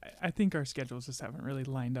 I think our schedules just haven't really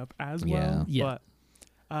lined up as well. Yeah. But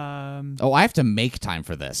Oh, I have to make time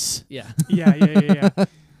for this. Yeah. yeah.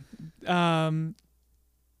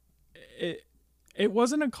 It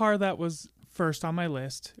wasn't a car that was first on my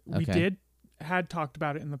list. We Okay. had talked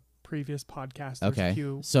about it in the previous podcast. There's Okay. a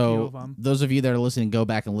few of So them. those of you that are listening, go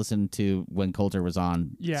back and listen to when Coulter was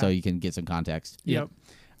on, Yeah. so you can get some context. Yep.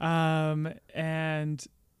 And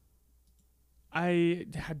I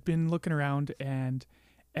had been looking around, and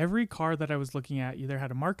every car that I was looking at either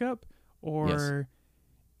had a markup or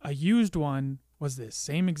a used one was the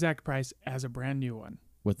same exact price as a brand new one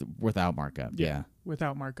Without markup. Yeah.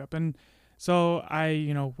 without markup. And so I,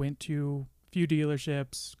 went to a few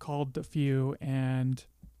dealerships, called a few, and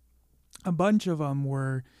a bunch of them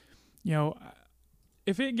were,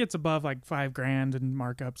 if it gets above like $5,000 in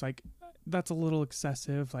markups, like that's a little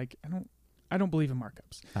excessive. Like I don't believe in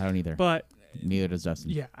markups, I don't either. but Neither does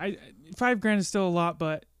Justin. yeah, $5,000 is still a lot.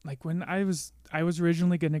 But like when I was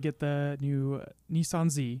originally going to get the new Nissan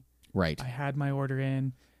Z, Right. I had my order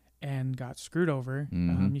in and got screwed over.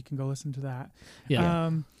 Mhm. You can go listen to that.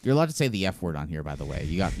 Yeah. You're allowed to say the F word on here, by the way.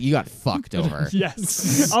 You got fucked over.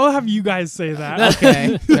 Yes. I'll have you guys say that.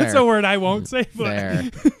 Okay. That's fair. a word I won't say.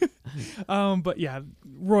 But, Fair. but yeah,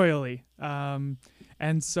 royally. And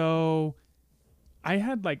so I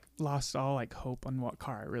had like lost all like hope on what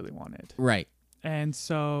car I really wanted. Right. And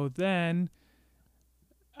so then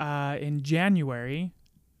in January,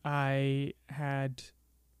 I had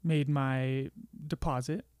made my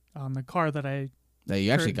deposit on the car that That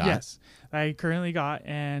you actually got. Yes, I currently got,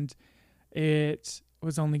 and it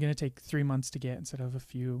was only going to take 3 months to get instead of a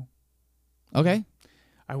few. Okay.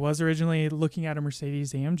 I was originally looking at a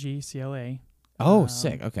Mercedes AMG CLA. Oh,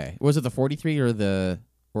 sick. Okay. Was it the 43 or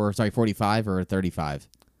 45 or 35?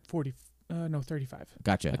 35.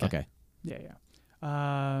 Gotcha. Okay.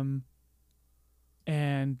 Yeah.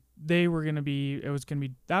 And they were going to be,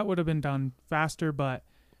 that would have been done faster, but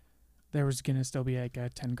there was going to still be like a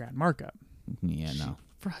 $10,000 markup. Yeah, no.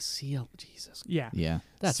 For a CL, Jesus. Yeah. Yeah.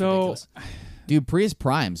 That's So- ridiculous. Dude, Prius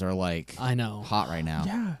Primes are like I know. hot right now.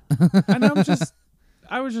 Yeah. And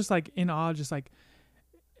I was just like in awe, just like,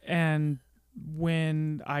 and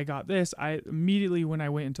when I got this, I immediately, when I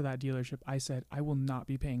went into that dealership, I said, I will not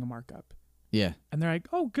be paying a markup. Yeah. And they're like,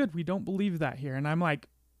 oh, good. We don't believe that here. And I'm like,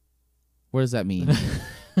 What does that mean?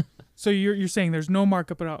 so you're saying there's no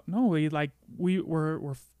markup at all? No,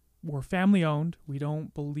 we're family owned. We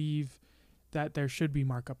don't believe that there should be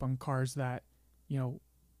markup on cars that,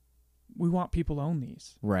 we want people to own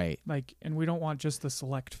these. Right. Like, and we don't want just the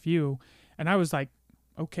select few. And I was like,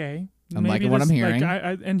 okay. I'm maybe liking what I'm this- hearing.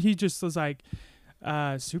 And he just was like,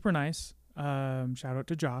 super nice. Shout out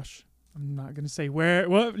to Josh. I'm not going to say what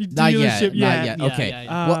dealership Not yet. Yeah, Okay.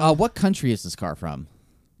 yeah. Well, what country is this car from?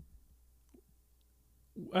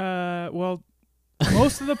 Well,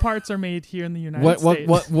 most of the parts are made here in the United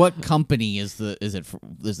States. What company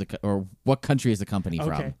or what country is the company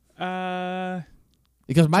Okay. from?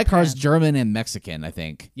 Because my car's Japan. German and Mexican, I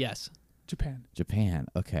think. Yes. Japan. Japan.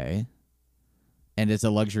 Okay. And it's a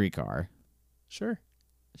luxury car. Sure.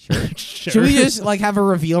 Sure. Sure. Should we just like have a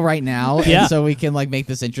reveal right now, and Yeah. so we can like make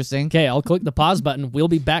this interesting? Okay, I'll click the pause button. We'll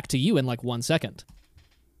be back to you in like 1 second.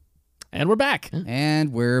 And we're back.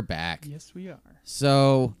 And we're back. Yes, we are.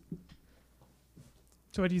 So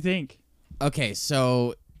So what do you think? okay,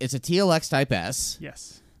 so it's a TLX Type S.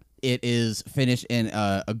 Yes. It is finished in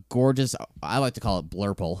a gorgeous, I like to call it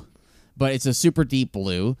blurple, but it's a super deep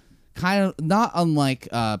blue, kind of not unlike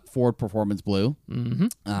Ford Performance Blue.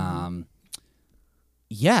 Mm-hmm.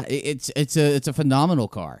 Yeah, it's a phenomenal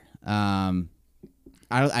car.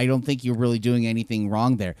 I don't think you're really doing anything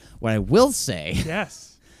wrong there. What I will say,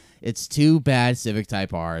 Yes. it's too bad Civic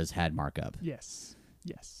Type R's had markup. Yes.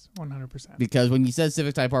 Yes. 100%. Because when you said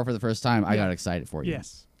Civic Type R for the first time, I got excited for you.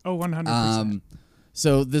 Yes. Oh, 100%.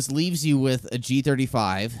 So this leaves you with a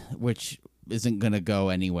G35, which isn't going to go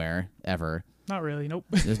anywhere ever. Not really. Nope.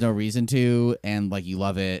 There's no reason to, and like you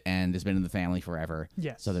love it, and it's been in the family forever.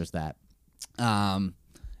 Yes. So there's that.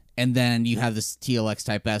 And then you have this TLX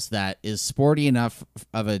Type S that is sporty enough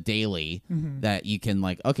of a daily that you can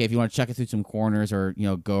like, okay, if you want to chuck it through some corners or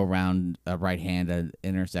go around a right hand at an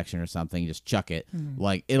intersection or something, just chuck it.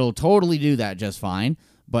 Like it'll totally do that just fine.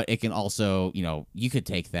 But it can also, you could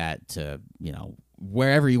take that to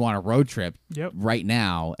wherever you want a road trip right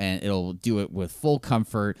now, and it'll do it with full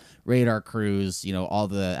comfort, radar cruise, all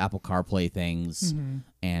the Apple CarPlay things,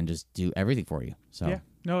 and just do everything for you. So yeah,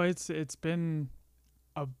 no, it's been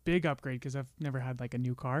a big upgrade because I've never had like a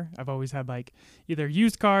new car. I've always had like either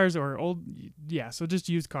used cars or old, so just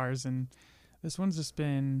used cars, and this one's just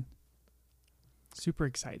been super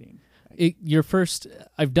exciting.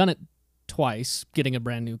 I've done it twice, getting a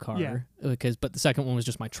brand new car, Yeah. but the second one was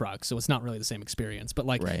just my truck, so it's not really the same experience. But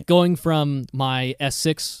like Right. going from my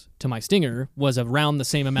S6 to my Stinger was around the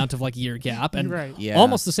same amount of like year gap, and Right. Yeah.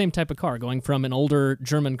 almost the same type of car, going from an older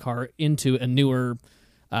German car into a newer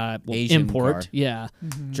Asian import. car. Yeah,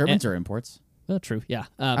 Germans are imports. true. Yeah,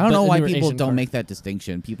 I don't know but a why newer people Asian don't car. make that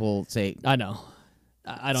distinction. People say I know.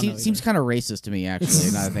 I don't know. seems kind of racist to me, actually.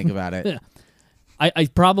 Now that I think about it. Yeah. I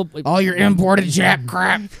probably All your imported jack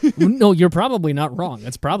crap. no, you're probably not wrong.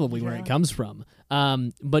 That's probably where Yeah. it comes from.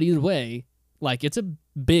 But either way, like it's a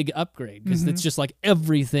big upgrade because it's just like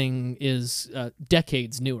everything is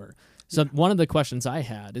decades newer. So one of the questions I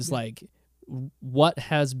had is like, what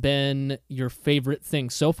has been your favorite thing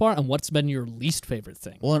so far, and what's been your least favorite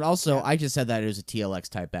thing? Well, and also, I just said that it was a TLX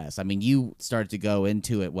Type S. I mean, you started to go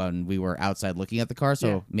into it when we were outside looking at the car, so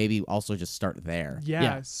Yeah. maybe also just start there.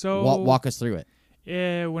 Yeah. So Walk us through it.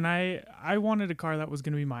 when I wanted a car that was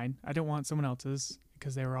going to be mine. I didn't want someone else's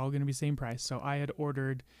because they were all going to be same price. So I had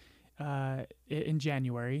ordered it in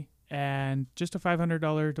January, and just a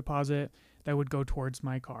 $500 deposit that would go towards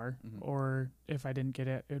my car, or if I didn't get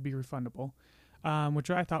it, it would be refundable, which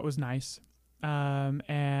I thought was nice.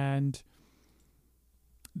 And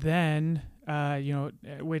then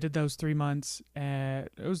waited those 3 months, and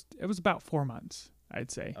it was about 4 months,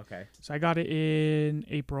 I'd say. Okay. So I got it in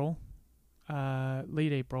April.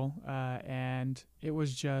 Late April, and it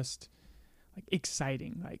was just like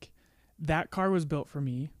exciting. Like that car was built for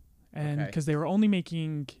me, and Okay. because they were only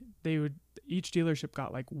making, each dealership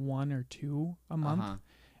got like 1 or 2 a month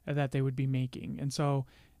that they would be making, and so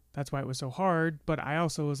that's why it was so hard. But I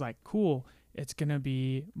also was like, cool, it's gonna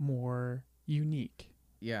be more unique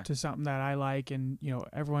Yeah. to something that I like, and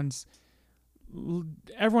everyone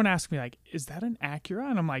asks me like, is that an Acura?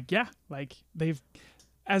 And I'm like, yeah, like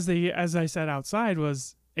as I said outside,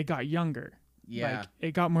 was it got younger. Yeah. Like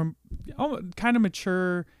it got more kind of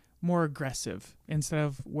mature, more aggressive, instead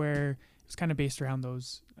of where it was kind of based around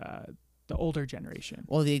those the older generation.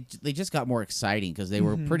 Well, they just got more exciting because they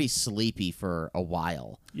were pretty sleepy for a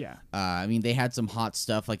while. Yeah. I mean, they had some hot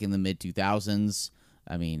stuff like in the mid 2000s.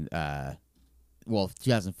 I mean,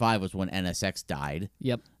 2005 was when NSX died.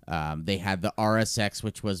 Yep. They had the RSX,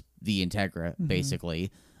 which was the Integra,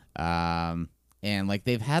 basically. And like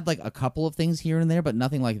they've had like a couple of things here and there, but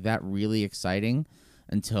nothing like that really exciting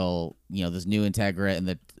until this new Integra and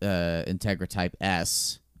the Integra Type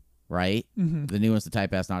S, right? The new one's the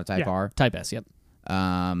Type S, not a Type R. Type S. Yep.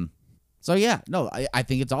 So yeah, no, I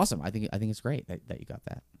think it's awesome. I think it's great that you got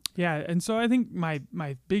that. Yeah, and so I think my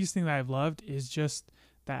biggest thing that I've loved is just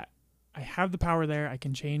that I have the power there. I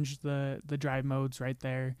can change the drive modes right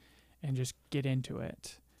there, and just get into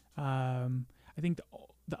it. I think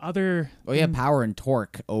the other Well, you have power and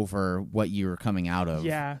torque over what you were coming out of.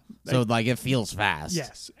 yeah, So like it feels fast.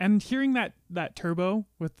 yes, and hearing that turbo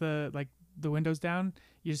with the windows down,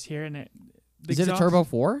 you just hear it, and it. the Is it a exhaust- Turbo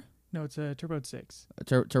 4? No, it's a turbo 6.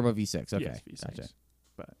 Turbo V6. Okay. Yes, V6. Gotcha.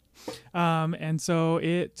 But and so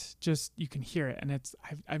it just, you can hear it, and it's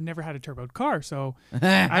I've never had a turboed car, so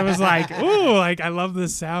I was like, ooh, like I love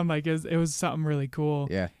this sound, like it was something really cool.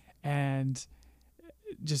 Yeah. And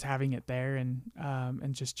just having it there, and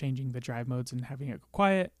just changing the drive modes and having it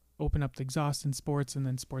quiet, open up the exhaust in sports, and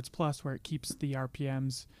then sports plus, where it keeps the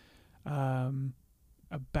RPMs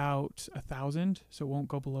about 1,000, so it won't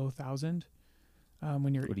go below 1,000.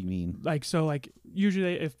 when you're What do you mean? like, so like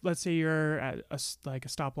usually if let's say you're at a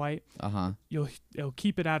stoplight, it'll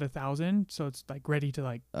keep it at 1,000, so it's like ready to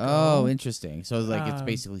like Oh, go. interesting. So like it's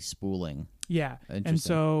basically spooling. Yeah. Interesting. And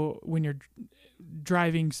so when you're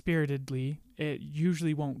driving spiritedly, it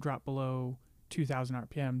usually won't drop below 2,000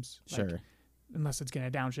 RPMs. like, Sure. unless it's going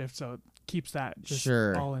to downshift, so it keeps that just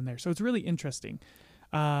Sure. all in there. So it's really interesting.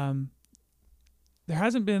 There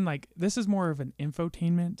hasn't been like, this is more of an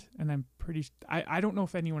infotainment, and I'm pretty I don't know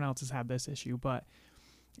if anyone else has had this issue, but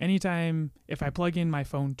anytime if I plug in my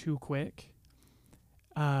phone too quick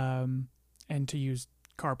and to use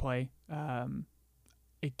CarPlay,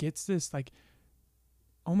 it gets this like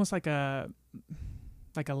almost like a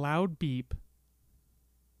loud beep,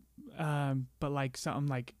 but like something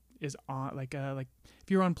like is on, like if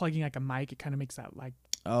you're unplugging like a mic, it kind of makes that like,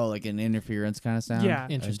 Oh, like an interference kind of sound? Yeah.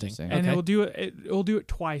 Interesting. and Okay. it'll do it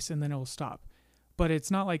twice and then it'll stop. But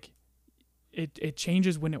it's not like it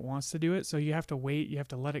changes when it wants to do it, so you have to wait, you have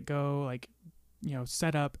to let it go, like,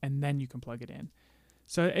 set up, and then you can plug it in.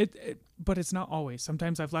 So but it's not always.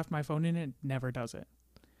 Sometimes I've left my phone in it never does it.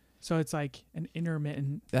 So it's like an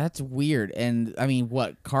intermittent. That's weird. And I mean,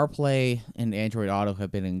 what, CarPlay and Android Auto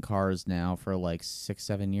have been in cars now for like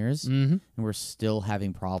 6-7 years, Mm-hmm. and we're still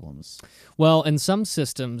having problems. Well, and some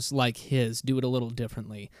systems like his do it a little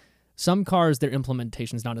differently. Some cars, their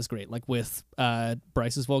implementation is not as great. Like with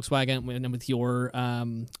Bryce's Volkswagen and with your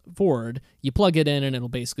Ford, you plug it in and it'll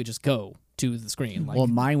basically just go to the screen. Like, Well,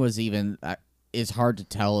 mine was even... it's hard to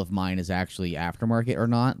tell if mine is actually aftermarket or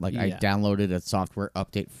not. Like, I Yeah. downloaded a software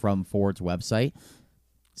update from Ford's website.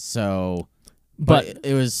 So... but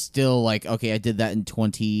it was still like, okay, I did that in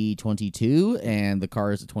 2022, and the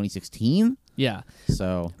car is a 2016. yeah.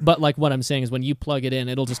 So, But like what I'm saying is when you plug it in,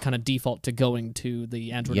 it'll just kind of default to going to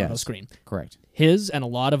the Android Auto Yes. screen. correct. His and a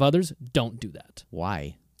lot of others don't do that.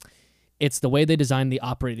 Why? It's the way they designed the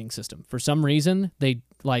operating system. For some reason, they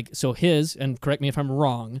like, so his, and correct me if I'm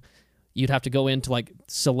wrong, you'd have to go in to like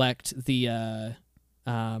select the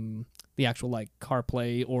actual like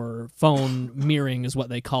CarPlay or phone mirroring is what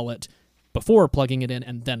they call it, before plugging it in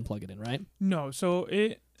and then plug it in, right? No, so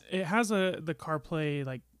it has the CarPlay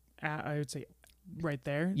like I would say right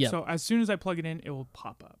there. Yep. So as soon as I plug it in, it will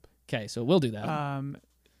pop up. Okay, so we'll do that.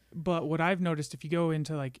 But what I've noticed, if you go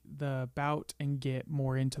into like the About and get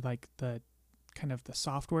more into like the kind of the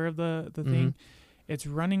software of the thing, it's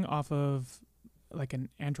running off of like an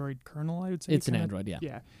Android kernel, I would say. It's an kinda. Android, yeah.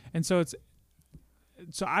 Yeah. And so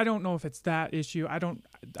so I don't know if it's that issue.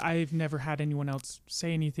 I've never had anyone else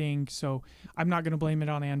say anything, so I'm not going to blame it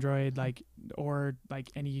on Android or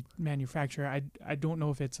any manufacturer. I don't know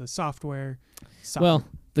if it's a software. Well,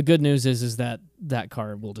 the good news is that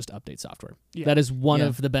car will just update software. Yeah. That is one Yeah.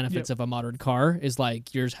 of the benefits Yep. of a modern car is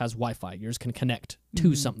like yours has Wi-Fi. Yours can connect to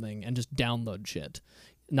Mhm. something and just download shit.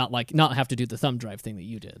 Not have to do the thumb drive thing that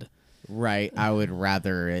you did. Right. I would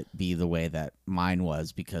rather it be the way that mine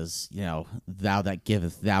was, because, thou that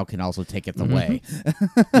giveth, thou can also taketh away.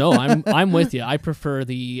 No, I'm with you. I prefer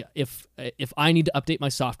the if I need to update my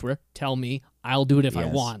software, tell me. I'll do it if I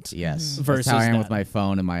Yes, want. Yes. Mhm. Versus That's how I am with that. my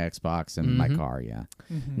phone and my Xbox and my Mhm. car, yeah.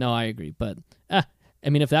 Mhm. No, I agree. But I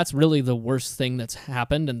mean, if that's really the worst thing that's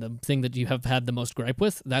happened and the thing that you have had the most gripe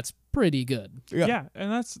with, that's pretty good. Yeah,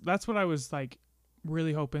 and that's what I was like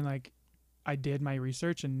really hoping. Like, I did my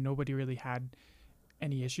research and nobody really had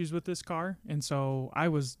any issues with this car, and so I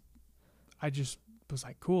just was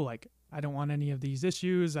like, cool. Like, I don't want any of these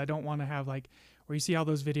issues. I don't want to have like where you see all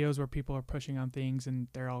those videos where people are pushing on things and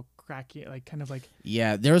they're all cracky, like kind of like.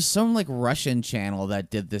 Yeah, there was some like Russian channel that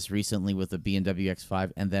did this recently with a BMW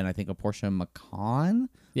X5 and then I think a Porsche Macan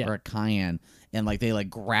or a Cayenne, and like they like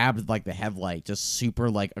grabbed like the headlight just super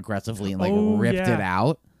like aggressively and like ripped yeah. it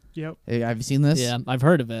out. Yep. Hey, have you seen this? Yeah, I've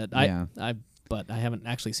heard of it. Yeah. But I haven't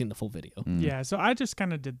actually seen the full video. Mm. Yeah. So I just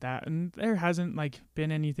kind of did that, and there hasn't like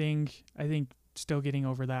been anything. I think still getting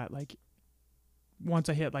over that. Like, once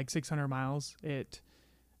I hit like 600 miles, it.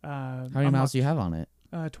 How many miles do you have on it?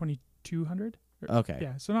 2,200. Okay.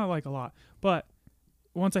 Yeah, so not like a lot, but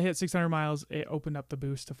once I hit 600 miles, it opened up the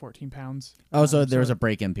boost to 14 pounds. Oh, so there was a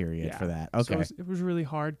break-in period yeah. for that. So Okay. it was really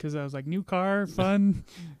hard because I was like, new car, fun.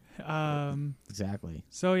 Exactly.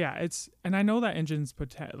 So yeah, and I know that engine's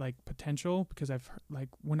potential because I've like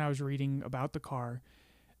when I was reading about the car,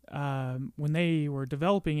 when they were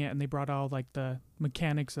developing it and they brought all like the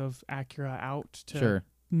mechanics of Acura out to Sure.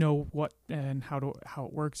 know what and how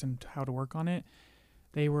it works and how to work on it,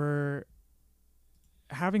 they were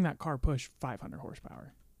having that car push 500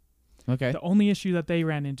 horsepower. Okay. The only issue that they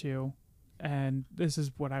ran into, and this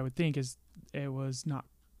is what I would think, is it was not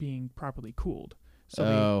being properly cooled.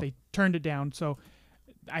 So they turned it down. So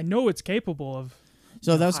I know it's capable of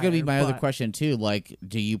So that's going to be higher, my other but- question too. Like,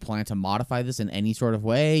 do you plan to modify this in any sort of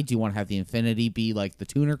way? Do you want to have the Infinity be like the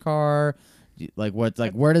tuner car? Like what?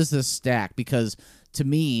 Like where does this stack? Because to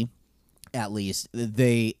me, at least,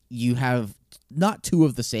 you have not two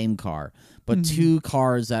of the same car, but two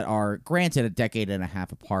cars that are granted a decade and a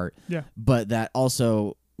half apart. Yeah. But that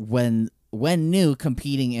also when new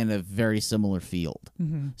competing in a very similar field.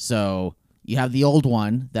 Mm-hmm. So you have the old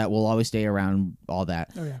one that will always stay around, all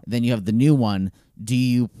that. Oh yeah. Then you have the new one. Do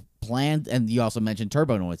you plan? And you also mentioned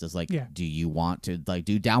turbo noises. Like, Yeah. do you want to like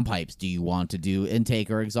do downpipes? Do you want to do intake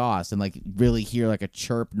or exhaust? And like really hear like a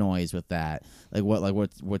chirp noise with that? Like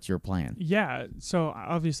what's your plan? Yeah. So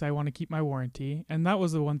obviously, I want to keep my warranty, and that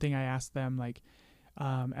was the one thing I asked them. Like,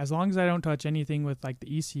 as long as I don't touch anything with like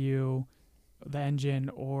the ECU, the engine,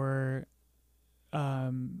 or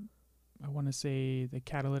I want to say the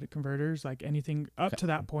catalytic converters, like anything up to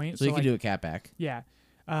that point. So you like, can do a catback. Yeah.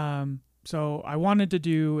 So I wanted to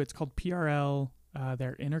do, it's called PRL,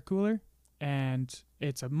 their intercooler, and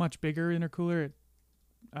it's a much bigger intercooler. It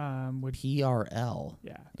would PRL.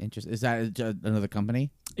 yeah. Interesting. Is that another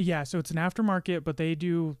company? Yeah, so it's an aftermarket, but they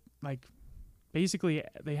do like basically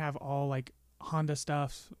they have all like Honda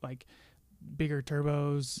stuff, like bigger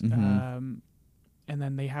turbos, Mhm. and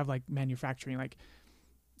then they have like manufacturing. Like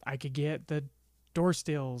I could get the door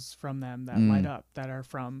stills from them that light up that are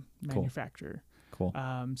from manufacturer. Cool.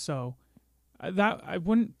 So that I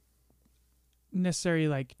wouldn't necessarily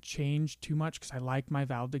like change too much because I like my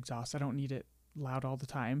valved exhaust. I don't need it loud all the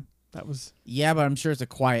time. That was Yeah, but I'm sure it's a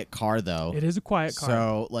quiet car though. it is a quiet car.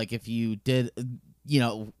 So, like, if you did,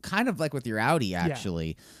 kind of like with your Audi,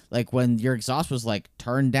 actually, like when your exhaust was like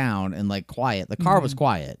turned down and like quiet, the car was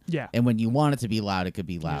quiet. Yeah. And when you want it to be loud, it could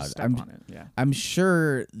be You loud. just step on it. Yeah. I'm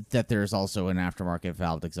sure that there's also an aftermarket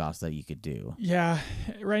valved exhaust that you could do. Yeah.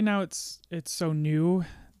 Right now it's so new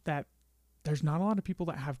that there's not a lot of people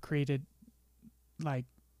that have created like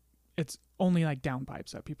it's only like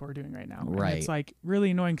downpipes that people are doing right now. Right. And it's like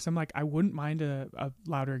really annoying because I'm like, I wouldn't mind a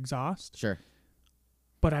louder exhaust, Sure.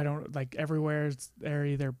 but I don't like everywhere they're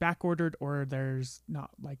either back ordered or there's not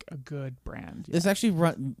like a good brand. This yet.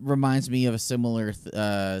 actually reminds me of a similar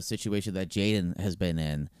situation that Jaden has been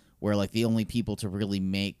in, where like the only people to really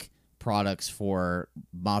make products for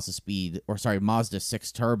Mazda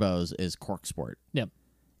 6 turbos is Cork Sport. Yep.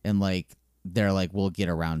 And like they're like, we'll get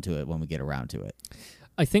around to it when we get around to it.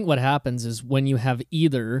 I think what happens is when you have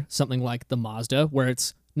either something like the Mazda, where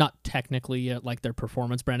it's not technically like their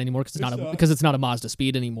performance brand anymore because it's not a Mazda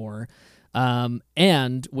Speed anymore,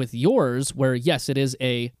 and with yours, where yes, it is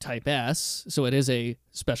a Type S, so it is a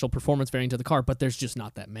special performance variant of the car, but there's just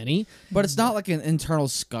not that many. But it's not like an internal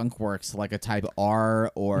skunk works like a Type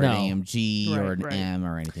R or No. an AMG or an Right. M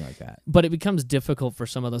or anything like that. But it becomes difficult for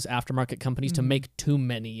some of those aftermarket companies to make too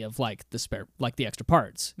many of like the extra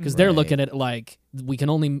parts, because they're Right. looking at it like we can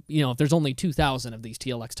only, if there's only 2,000 of these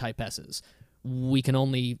TLX Type S's, we can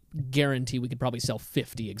only guarantee we could probably sell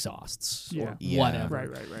 50 exhausts or Yeah. whatever. Right.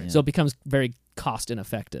 Yeah. So it becomes very cost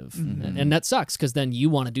ineffective, and that sucks because then you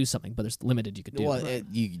want to do something, but there's limited you could do. Well,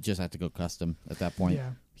 you just have to go custom at that point,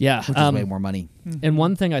 Yeah. Yeah, which is way more money. and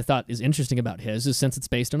one thing I thought is interesting about his is since it's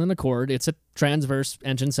based on an Accord, it's a transverse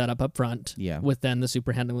engine setup up front, Yeah. with then the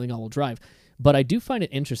super handling all-wheel drive. But I do find it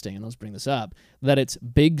interesting, and let's bring this up, that it's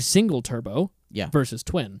big single turbo Yeah. versus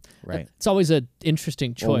twin. Right. It's always an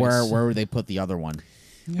interesting choice. Or where would they put the other one?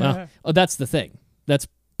 Well, that's the thing. That's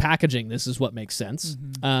packaging. This is what makes sense.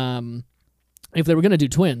 If they were going to do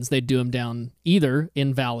twins, they'd do them down either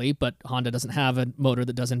in Valley, but Honda doesn't have a motor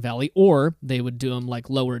that does in Valley, or they would do them like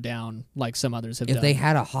lower down, like some others have If done. they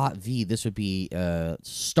had a hot V, this would be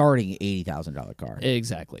starting $80,000 car,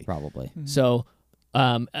 Exactly. probably. So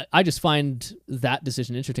I just find that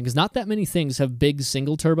decision interesting because not that many things have big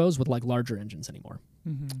single turbos with like larger engines anymore.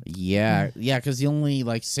 Yeah, because the only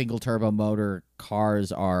like single turbo motor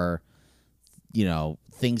cars are,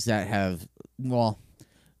 things that have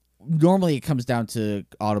normally it comes down to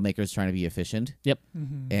automakers trying to be efficient. Yep.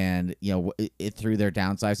 And through their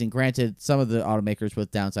downsizing. Granted, some of the automakers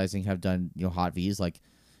with downsizing have done hot Vs, like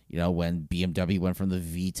when BMW went from the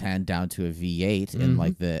V10 down to a V8 in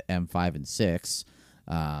like the M5 and 6,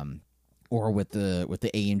 or with the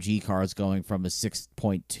AMG cars going from a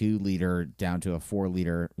 6.2 liter down to a 4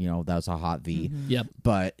 liter. That was a hot V. Yep.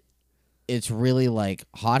 But it's really like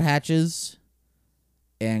hot hatches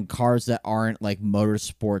and cars that aren't like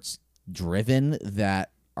motorsports driven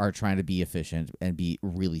that are trying to be efficient and be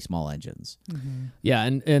really small engines. Yeah,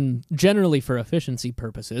 and generally for efficiency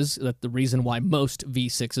purposes, that the reason why most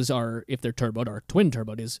V6s are, if they're turboed, are twin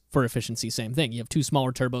turboed is for efficiency. Same thing. You have two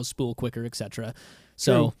smaller turbos, spool quicker, etc.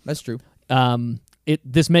 So That's true.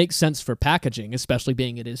 this makes sense for packaging, especially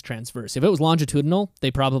being it is transverse. If it was longitudinal,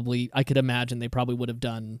 I could imagine they probably would have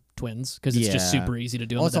done twins because it's just super easy to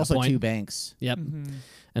do. Well, it's at that also point. 2 banks. Yep. Mm-hmm.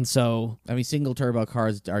 And so, I mean, single turbo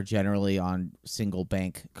cars are generally on single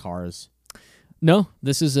bank cars. no,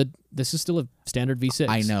 this is still a standard V6.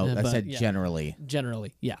 I know. I but said yeah, generally.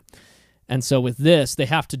 generally, yeah. And so with this, they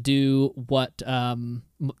have to do what.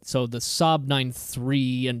 So the Saab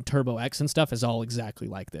 9.3 and Turbo X and stuff is all exactly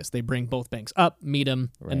like this. They bring both banks up, meet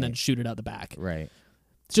them, and then Right. shoot it out the back. Right.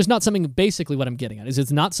 It's just not something. Basically, what I'm getting at is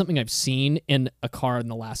it's not something I've seen in a car in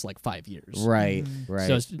the last like 5 years. Right. Mhm. Right.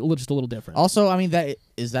 So it's just a little different. Also, I mean,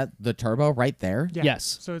 is that the turbo right there? Yeah.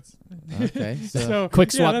 Yes. So it's Okay. So, so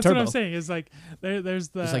Quick swap that's turbo. what I'm saying. Is like there's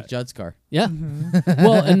the just like Judd's car. Yeah. Mhm.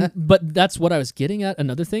 Well, but that's what I was getting at.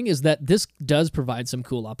 Another thing is that this does provide some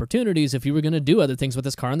cool opportunities if you were going to do other things with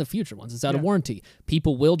this car in the future. Once it's out of Yeah. warranty,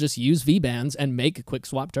 people will just use V bands and make quick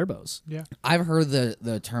swap turbos. Yeah. I've heard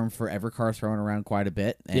the term forever car thrown around quite a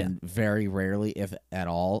bit, and very rarely, if at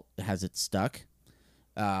all, has it stuck.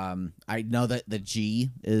 I know that the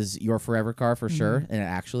G is your forever car for sure, and it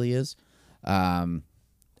actually is.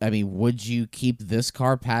 I mean, would you keep this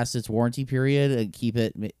car past its warranty period and keep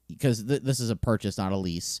it because this is a purchase, not a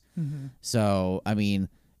lease? Mm-hmm. So, I mean,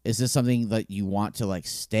 is this something that you want to like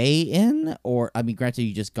stay in, or I mean, granted,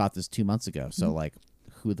 you just got this 2 months ago, so like,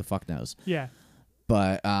 who the fuck knows? Yeah.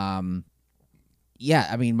 But yeah,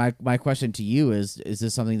 I mean, my question to you is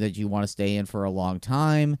this something that you want to stay in for a long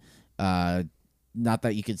time? Not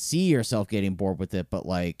that you could see yourself getting bored with it, but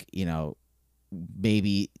like, you know,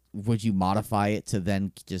 maybe would you modify it to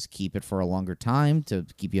then just keep it for a longer time to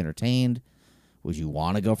keep you entertained? Would you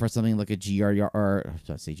want to go for something like a GR or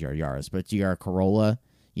I say GR Yaris, but GR Corolla?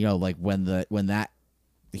 You know, like when the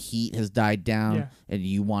heat has died down Yeah. and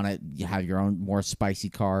you want to have your own more spicy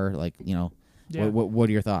car, like, you know, Yeah. what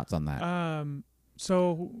are your thoughts on that?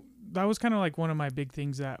 So that was kind of like one of my big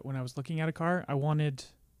things that when I was looking at a car, I wanted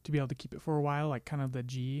to be able to keep it for a while, like kind of the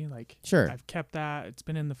G. Like, Sure. I've kept that. It's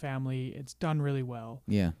been in the family. It's done really well.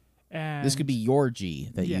 Yeah. And This could be your G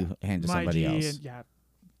that yeah, you hand to my somebody G, else. and, yeah,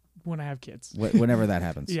 when I have kids. Whenever that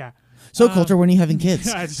happens. Yeah. So, Coulter, when are you having kids?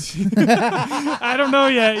 I don't know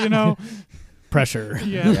yet, you know. Pressure.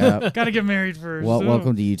 Yeah. Yeah. Got to get married first. Well, so.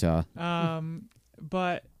 welcome to Utah.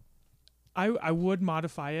 But I would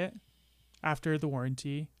modify it after the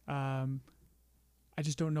warranty. I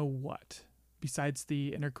just don't know what besides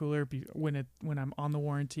the intercooler when I'm on the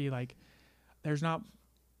warranty. Like, there's not.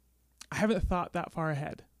 I haven't thought that far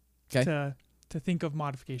ahead. 'Kay. To think of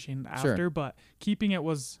modification Sure. after, but keeping it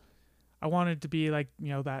was. I wanted to be like, you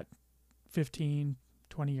know, that 15,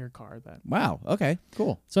 20-year car that. Wow. Okay.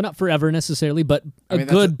 Cool. So not forever necessarily, but I mean,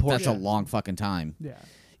 good that's portion. a long fucking time. Yeah.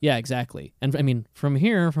 Yeah, exactly. And I mean, from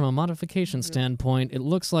a modification standpoint, it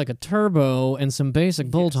looks like a turbo and some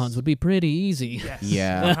basic bolt-ons would be pretty easy. Yes.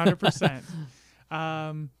 Yeah. 100%.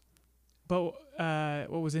 But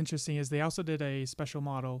what was interesting is they also did a special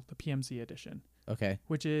model, the PMC edition, Okay.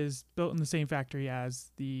 which is built in the same factory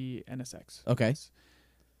as the NSX. Okay.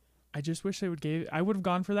 I just wish they would I would have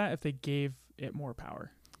gone for that if they gave it more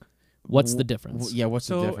power. What's the difference? Yeah. What's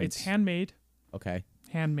the So difference? it's handmade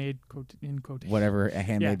in quotation. Whatever a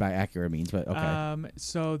handmade Yeah. by Acura means, but okay.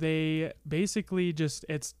 So they basically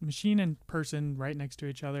it's machine and person right next to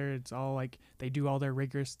each other. It's all like they do all their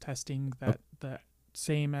rigorous testing that the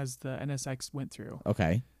same as the NSX went through.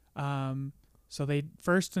 Okay. So they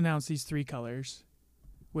first announced these 3 colors,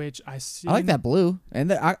 which I see. I like that blue, and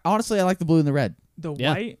honestly, I like the blue and the red. The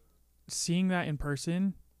Yeah. white, seeing that in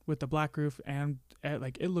person with the black roof and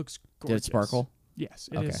like it looks gorgeous. Did it sparkle? Yes,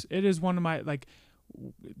 it Okay. is. It is one of my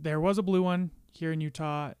there was a blue one here in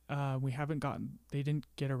Utah. They didn't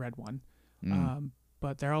get a red one.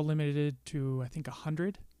 But they're all limited to I think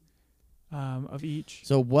 100 of each.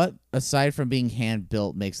 So what, aside from being hand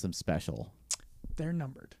built, makes them special? They're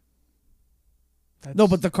numbered. No,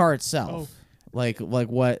 but the car itself. Oh. Like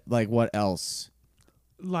what else?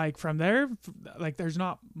 Like from there, like there's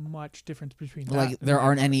not much difference between that Like and there the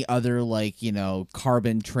aren't red any other like, you know,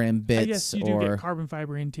 carbon trim one. bits Yes, you or do get carbon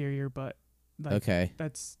fiber interior, but like, okay.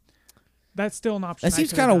 that's still an option. That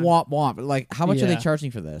seems kind of womp womp. Like how much are they Yeah.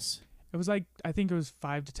 charging for this? It was like I think it was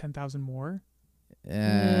 5,000 to 10,000 more.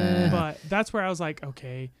 Uh, But that's where I was like,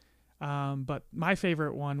 okay. But my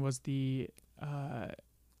favorite one was the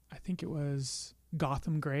I think it was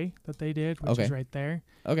Gotham Gray that they did, which Okay. is right there.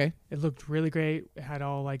 okay. It looked really great. It had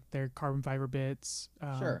all like their carbon fiber bits.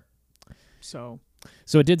 Sure. So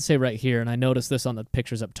So it did say right here, and I noticed this on the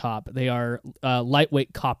pictures up top. They are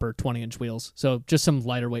lightweight copper 20-inch wheels, so just some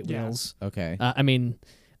lighter weight Yeah. wheels. Okay. I mean,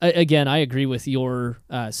 Again, I agree with your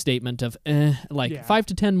statement of like Yeah. 5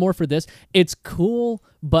 to 10 more for this. It's cool,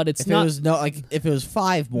 but it's If not. it was if it was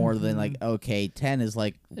 5 more, then like okay, 10 is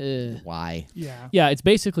like why? Yeah. Yeah, it's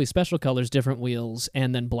basically special colors, different wheels,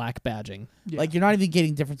 and then black badging. Yeah. Like you're not even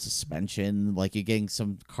getting different suspension. Like you're getting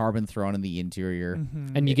some carbon thrown in the interior.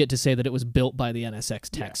 And you get to say that it was built by the NSX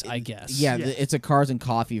techs, I guess. Yeah, Yeah. it's a cars and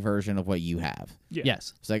coffee version of what you have. Yeah.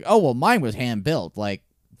 Yes. It's like, oh well, mine was hand built. Like,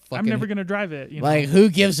 I'm never gonna drive it. You know? like who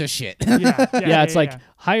gives a shit? Yeah, it's like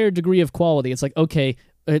higher degree of quality. It's like, okay,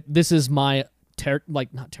 this is my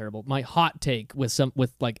not terrible, my hot take with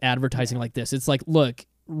like advertising like this. It's like, look,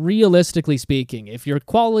 realistically speaking, if your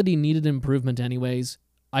quality needed improvement anyways,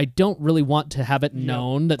 I don't really want to have it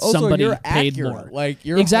known that Also, somebody you're paid accurate. more. Like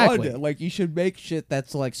you're Exactly. Honda. Like you should make shit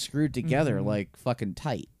that's like screwed together, like fucking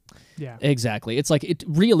tight. Yeah. Exactly. It's like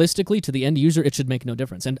realistically to the end user, it should make no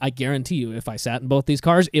difference. And I guarantee you, if I sat in both these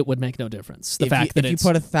cars, it would make no difference. The fact that if you it's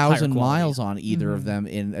put higher 1,000 quality. miles on either of them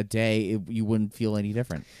in a day, you wouldn't feel any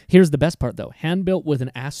different. Here's the best part though: hand built with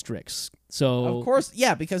an asterisk. So Of course,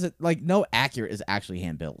 yeah, because it like no Accurate is actually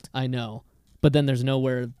hand built. I know, but then there's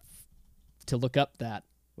nowhere to look up that.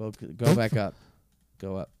 Well, go back up.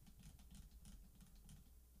 Go up.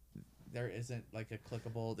 There isn't like a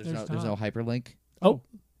clickable. There's no hyperlink. Oh,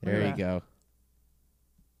 There Look you at go.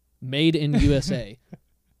 made in USA.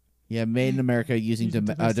 Yeah, made in America using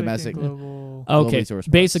domestic. and global. Okay, sourced parts.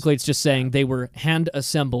 basically it's just saying they were hand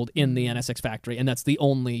assembled in the NSX factory, and that's the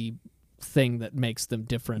only thing that makes them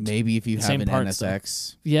different. Maybe if you have Same an parts, though.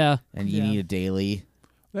 NSX Yeah, and you Yeah. need a daily,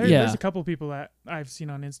 There's Yeah. a couple people that I've seen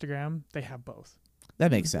on Instagram. They have both. that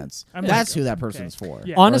makes sense. I'm That's like, who that okay. person's for.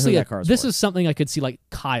 Yeah. Or who honestly, that car's this for. is something I could see like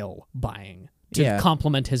Kyle buying to Yeah.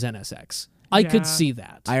 complement his NSX. I Yeah. could see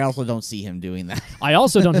that. I also don't see him doing that. I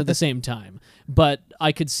also don't at the same time, but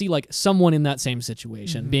I could see like someone in that same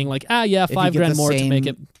situation being like, yeah, If you $5 get grand the more to same- make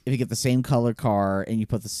it. If you get the same color car and you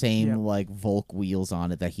put the same Yep. like Volk wheels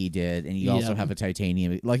on it that he did, and you also Yep. have a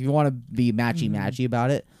titanium, like if you want to be matchy about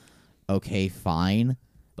it, okay, fine.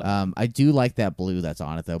 I do like that blue that's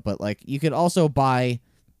on it though, but like you could also buy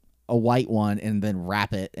a white one and then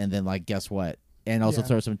wrap it, and then like guess what? And also Yeah.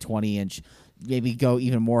 throw some 20-inch, maybe go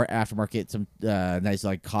even more aftermarket, some nice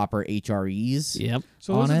like copper HREs. Yep.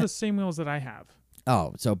 So those on are it? the same wheels that I have.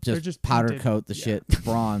 Oh, so They're just just powder painted. coat the Yeah. shit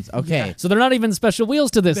bronze. Okay. Yeah. So they're not even special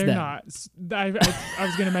wheels to this They're then. not. I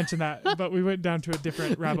was going to mention that, but we went down to a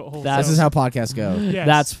different rabbit hole. That's- This is how podcasts go. Yes.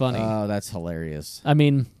 That's funny. Oh, that's hilarious. I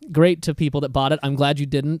mean, great to people that bought it. I'm glad you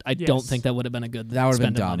didn't. I don't Yes. think that would have been a good That would've been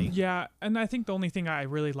spend of dumb. money. Yeah, and I think the only thing I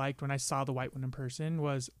really liked when I saw the white one in person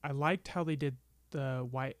was I liked how they did the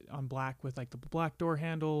white on black with like the black door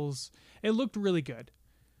handles. It looked really good.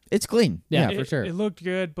 It's clean. Yeah. Yeah, for sure. It looked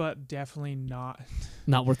good, but definitely not.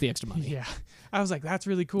 Not worth the extra money. Yeah, I was like, that's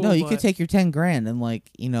really cool. No, you but could take your 10 grand and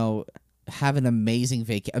like, have an amazing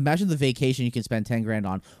vacation. Imagine the vacation you can spend 10 grand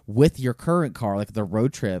on with your current car, like the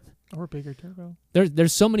road trip. or bigger turbo.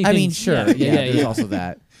 There's so many I things. mean, sure. Yeah. There's also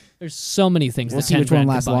that. There's so many things. We'll that see 10 which one grand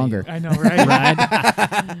could lasts buy you. longer. I know, right?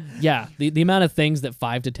 Right? Yeah, the amount of things that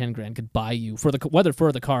 5 to 10 grand could buy you for whether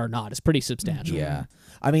for the car or not is pretty substantial. Yeah.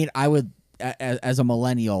 I mean, I would, as a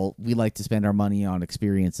millennial, we like to spend our money on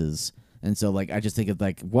experiences. And so, like, I just think of,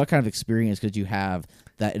 like, what kind of experience could you have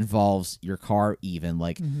that involves your car even?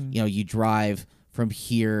 Like, you drive from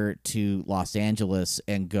here to Los Angeles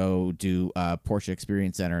and go do Porsche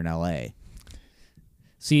Experience Center in L.A.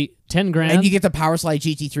 See, 10 grand. And you get the Power Slide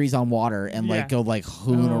GT3s on water and, Yeah. like, go, like,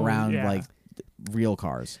 hoon Oh, around, yeah. like, real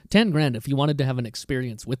cars. 10 grand if you wanted to have an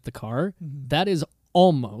experience with the car, that is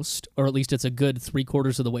almost, or at least it's a good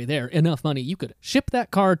 3/4 of the way there, enough money. You could ship that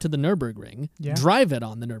car to the Nürburgring, Yeah. drive it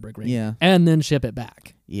on the Nürburgring, Yeah. and then ship it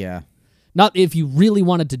back. Yeah. Not if you really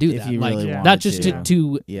wanted to do If that. you like, really Yeah. wanted not just to.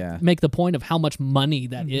 to Yeah. make the point of how much money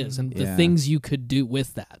that is and the Yeah. things you could do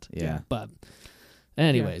with that. Yeah. But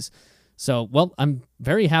anyways, so, well, I'm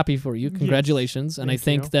very happy for you. Congratulations. And I Thank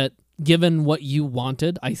think you. that given what you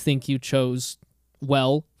wanted, I think you chose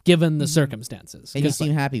well, given the circumstances. And you 'Cause,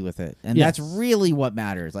 seem happy with it. And Yes. that's really what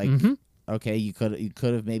matters. Like, Mhm. okay, you could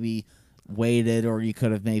have maybe waited, or you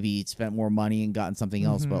could have maybe spent more money and gotten something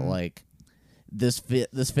else, but like this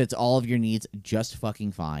fits all of your needs just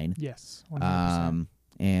fucking fine. Yes, 100%.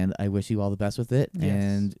 And I wish you all the best with it Yes.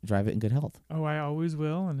 and drive it in good health. Oh, I always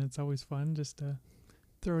will, and it's always fun just to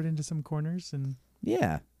throw it into some corners. And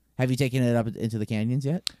Yeah. Have you taken it up into the canyons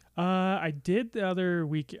yet? I did the other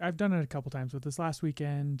week. I've done it a couple times, but this last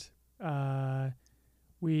weekend,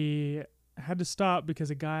 we had to stop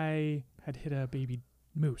because a guy had hit a baby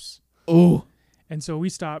moose, Oh, and so we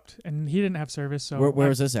stopped, and he didn't have service. So where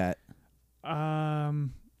was this at? I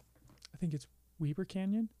think it's Weber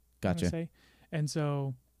Canyon. I wanna Gotcha. say. And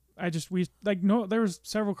so there was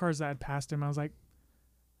several cars that had passed him. I was like,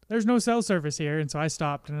 there's no cell service here. And so I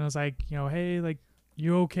stopped and I was like, hey, like,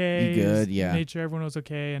 you okay? You good? Yeah. Made sure everyone was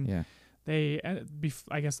okay. And Yeah. they,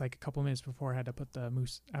 I guess like a couple minutes before, had to put the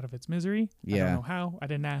moose out of its misery. I Yeah. don't know how. I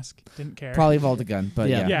didn't ask. Didn't care. Probably vault a gun, but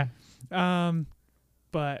yeah. Yeah.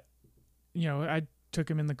 But, I took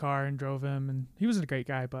him in the car and drove him. And he was a great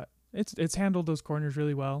guy, but it's handled those corners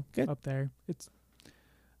really well. Good. Up there. It's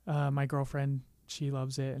my girlfriend, she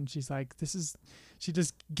loves it, and she's like, she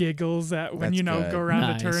just giggles at when That's good. go around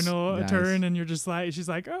Nice. a turn, and you're just like, she's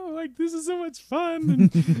like, oh, like this is so much fun,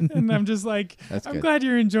 and I'm just like, That's I'm good. glad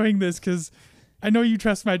you're enjoying this because I know you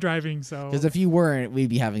trust my driving, so Because if you weren't, we'd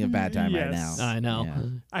be having a bad time right now. Yes. I know. Yeah.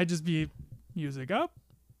 I'd just be music up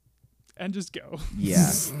and just go.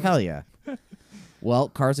 Yeah. Hell yeah. Well,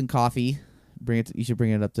 Cars and Coffee. You should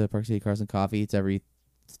bring it up to Park City Cars and Coffee. It's every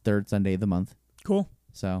third Sunday of the month. Cool.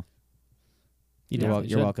 So You Yeah. definitely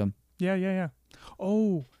you're should. welcome. Yeah.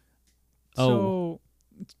 Oh. So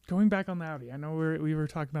going back on the Audi, I know we were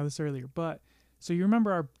talking about this earlier, but so you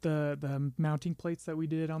remember the mounting plates that we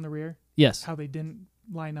did on the rear, Yes. how they didn't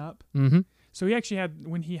line up? Mm-hmm. So he actually had,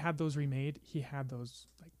 when he had those remade, he had those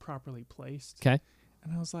like properly placed. Okay.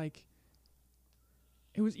 And I was like,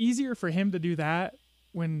 it was easier for him to do that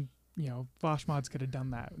when, Bosch Mods could have done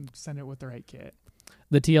that and send it with the right kit.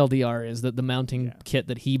 The TLDR is that the mounting Yeah. kit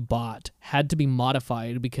that he bought had to be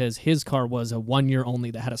modified because his car was a 1 year only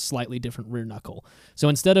that had a slightly different rear knuckle. So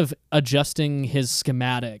instead of adjusting his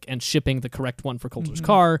schematic and shipping the correct one for Coulter's Mhm.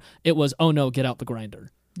 car, it was, oh no, get out the grinder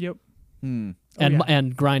Yep. Hmm. and yeah.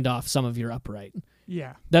 and grind off some of your upright.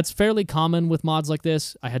 Yeah. That's fairly common with mods like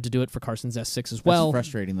this. I had to do it for Carson's S6 as That's well,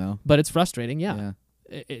 frustrating though. but it's frustrating. Yeah.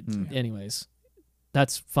 Yeah. Hmm. Anyways,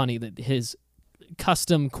 that's funny that his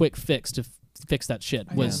custom quick fix to fix that shit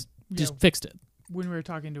I was know. just Yeah. fixed it. When we were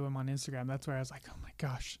talking to him on Instagram, that's where I was like, oh my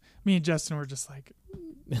gosh. Me and Justin were just like,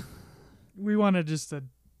 we wanted just to,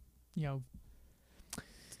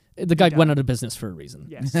 The guy Yeah. went out of business for a reason.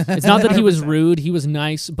 yes. It's not that he was 100%. rude. He was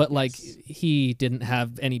nice, but like he didn't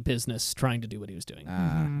have any business trying to do what he was doing.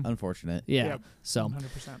 Mhm. Unfortunate. Yeah. Yep. So,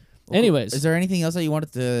 100%. anyways, Is there anything else that you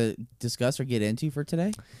wanted to discuss or get into for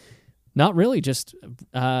today? not really. Just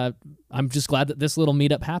I'm just glad that this little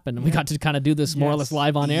meetup happened and we Yeah. got to kind of do this more or less Yes.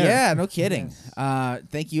 live on air. Yeah, no kidding. Yes.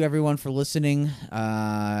 Thank you everyone for listening.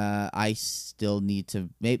 I still need to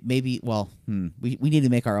we need to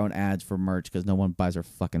make our own ads for merch because no one buys our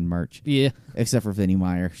fucking merch Yeah. except for Vinny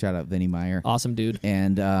Meyer. Shout out Vinny Meyer Awesome, dude.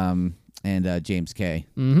 and James K.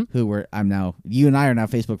 Mm-hmm. Who you and I are now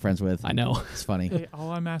Facebook friends with. I know. It's funny. Hey,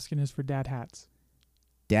 all I'm asking is for dad hats.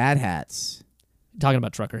 Dad hats. Talking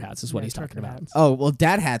about trucker hats is what Yeah, he's talking trucker about. hats. Oh well,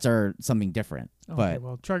 dad hats are something different. Okay, but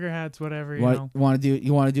well, trucker hats, whatever, you you know. want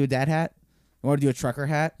to do a dad hat? You want to do a trucker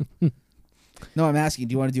hat? No, I'm asking.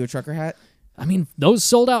 Do you want to do a trucker hat? I mean, those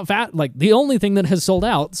sold out like the only thing that has sold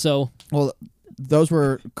out. So Well, those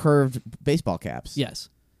were curved baseball caps. yes.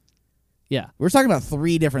 Yeah. We're talking about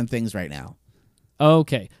 3 different things right now.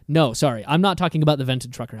 Okay. No, sorry. I'm not talking about the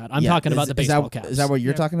vented trucker hat. I'm Yeah, talking about the baseball that, caps. Is that what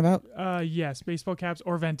you're Yeah. talking about? Yes, baseball caps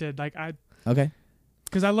or vented. Like Okay.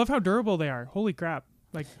 because I love how durable they are. Holy crap!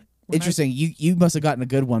 Like when Interesting. You must have gotten a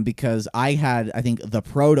good one because I had, I think, the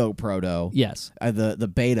proto, Yes.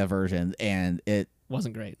 the beta version, and it,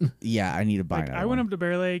 Wasn't great. yeah, I need to buy Like another I went one. up to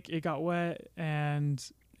Bear Lake, it got wet and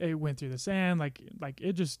it went through the sand. Like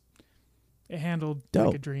it handled Dope.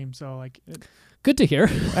 like a dream. So like Good to hear.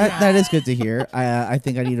 That is good to hear. I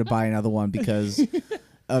think I need to buy another one because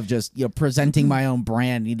of just presenting my own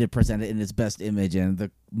brand. Need to present it in its best image, and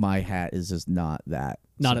my hat is just not that.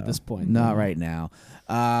 Not at so, this point. Not right now.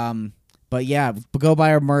 But yeah, go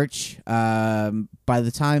buy our merch. By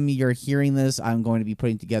the time you're hearing this, I'm going to be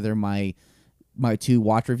putting together my 2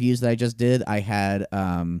 watch reviews that I just did. I had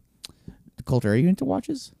Coulter. Are you into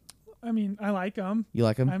watches? I mean, I like them. You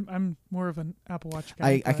like them? I'm more of an Apple Watch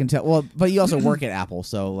guy. I can tell. Well, but you also work at Apple,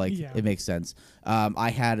 so like Yeah. it makes sense. I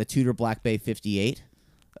had a Tudor Black Bay 58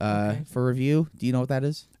 Okay. for review. Do you know what that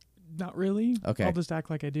is? Not really. Okay. I'll just act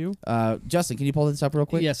like I do. Justin, can you pull this up real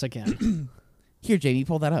quick? Yes, I can. Here, Jamie,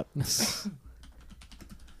 pull that up.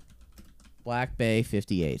 Black Bay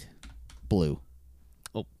 58, blue.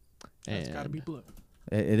 It's got to And- be blue.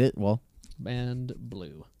 It is well. and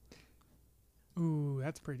blue. Ooh,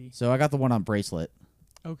 that's pretty. So I got the one on bracelet.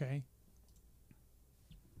 Okay,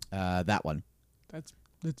 That one. that's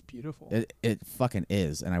beautiful. It fucking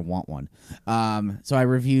is, and I want one. So I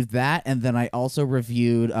reviewed that, and then I also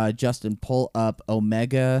reviewed Justin pull up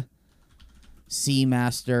Omega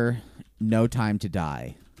Seamaster No Time to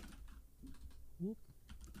Die.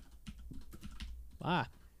 Ah.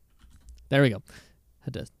 There we go.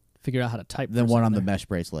 Had to figure out how to type. than for one some on the there. mesh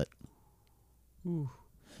bracelet. Ooh.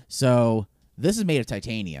 So this is made of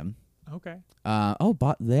titanium. Okay.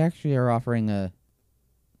 They actually are offering a.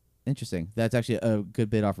 Interesting. That's actually a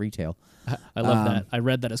good bit off retail. I love that. I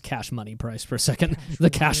read that as cash money price for a second.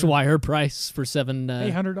 The cash wire price for $7.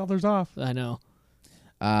 Hey, $100 off. I know.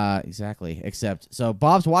 Exactly. Except, so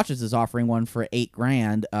Bob's Watches is offering one for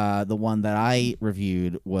 $8,000. The one that I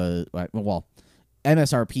reviewed was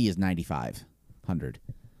MSRP is $9,500.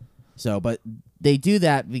 So, but they do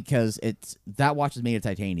that because that watch is made of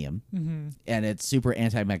titanium and it's super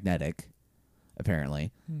anti-magnetic,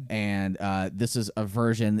 apparently. And this is a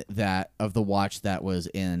version of the watch that was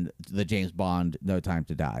in the James Bond No Time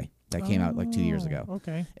to Die that came out like 2 years ago.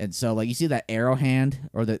 Okay. And so, like, you see that arrow hand,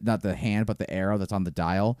 or not the hand, but the arrow that's on the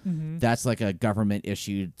dial. That's like a government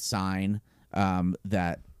issued sign.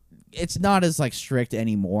 That it's not as like strict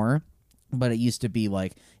anymore, but it used to be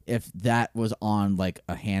like if that was on like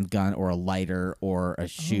a handgun or a lighter or a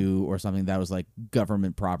shoe or something, that was like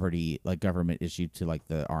government property, like government issued to like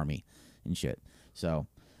the army and shit. So,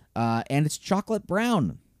 and it's chocolate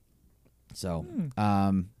brown. So,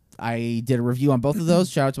 I did a review on both of those.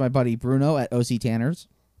 Shout out to my buddy Bruno at OC Tanners.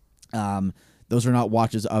 Those are not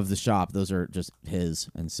watches of the shop; those are just his.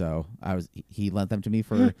 And so he lent them to me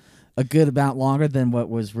for a good amount longer than what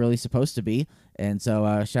was really supposed to be. And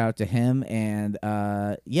so shout out to him. And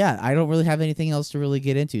yeah, I don't really have anything else to really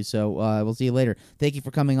get into. So we'll see you later. Thank you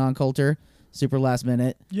for coming on, Coulter. Super last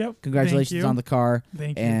minute. Yep. Congratulations on the car.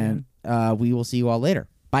 Thank you. And we will see you all later.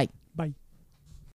 Bye. Bye.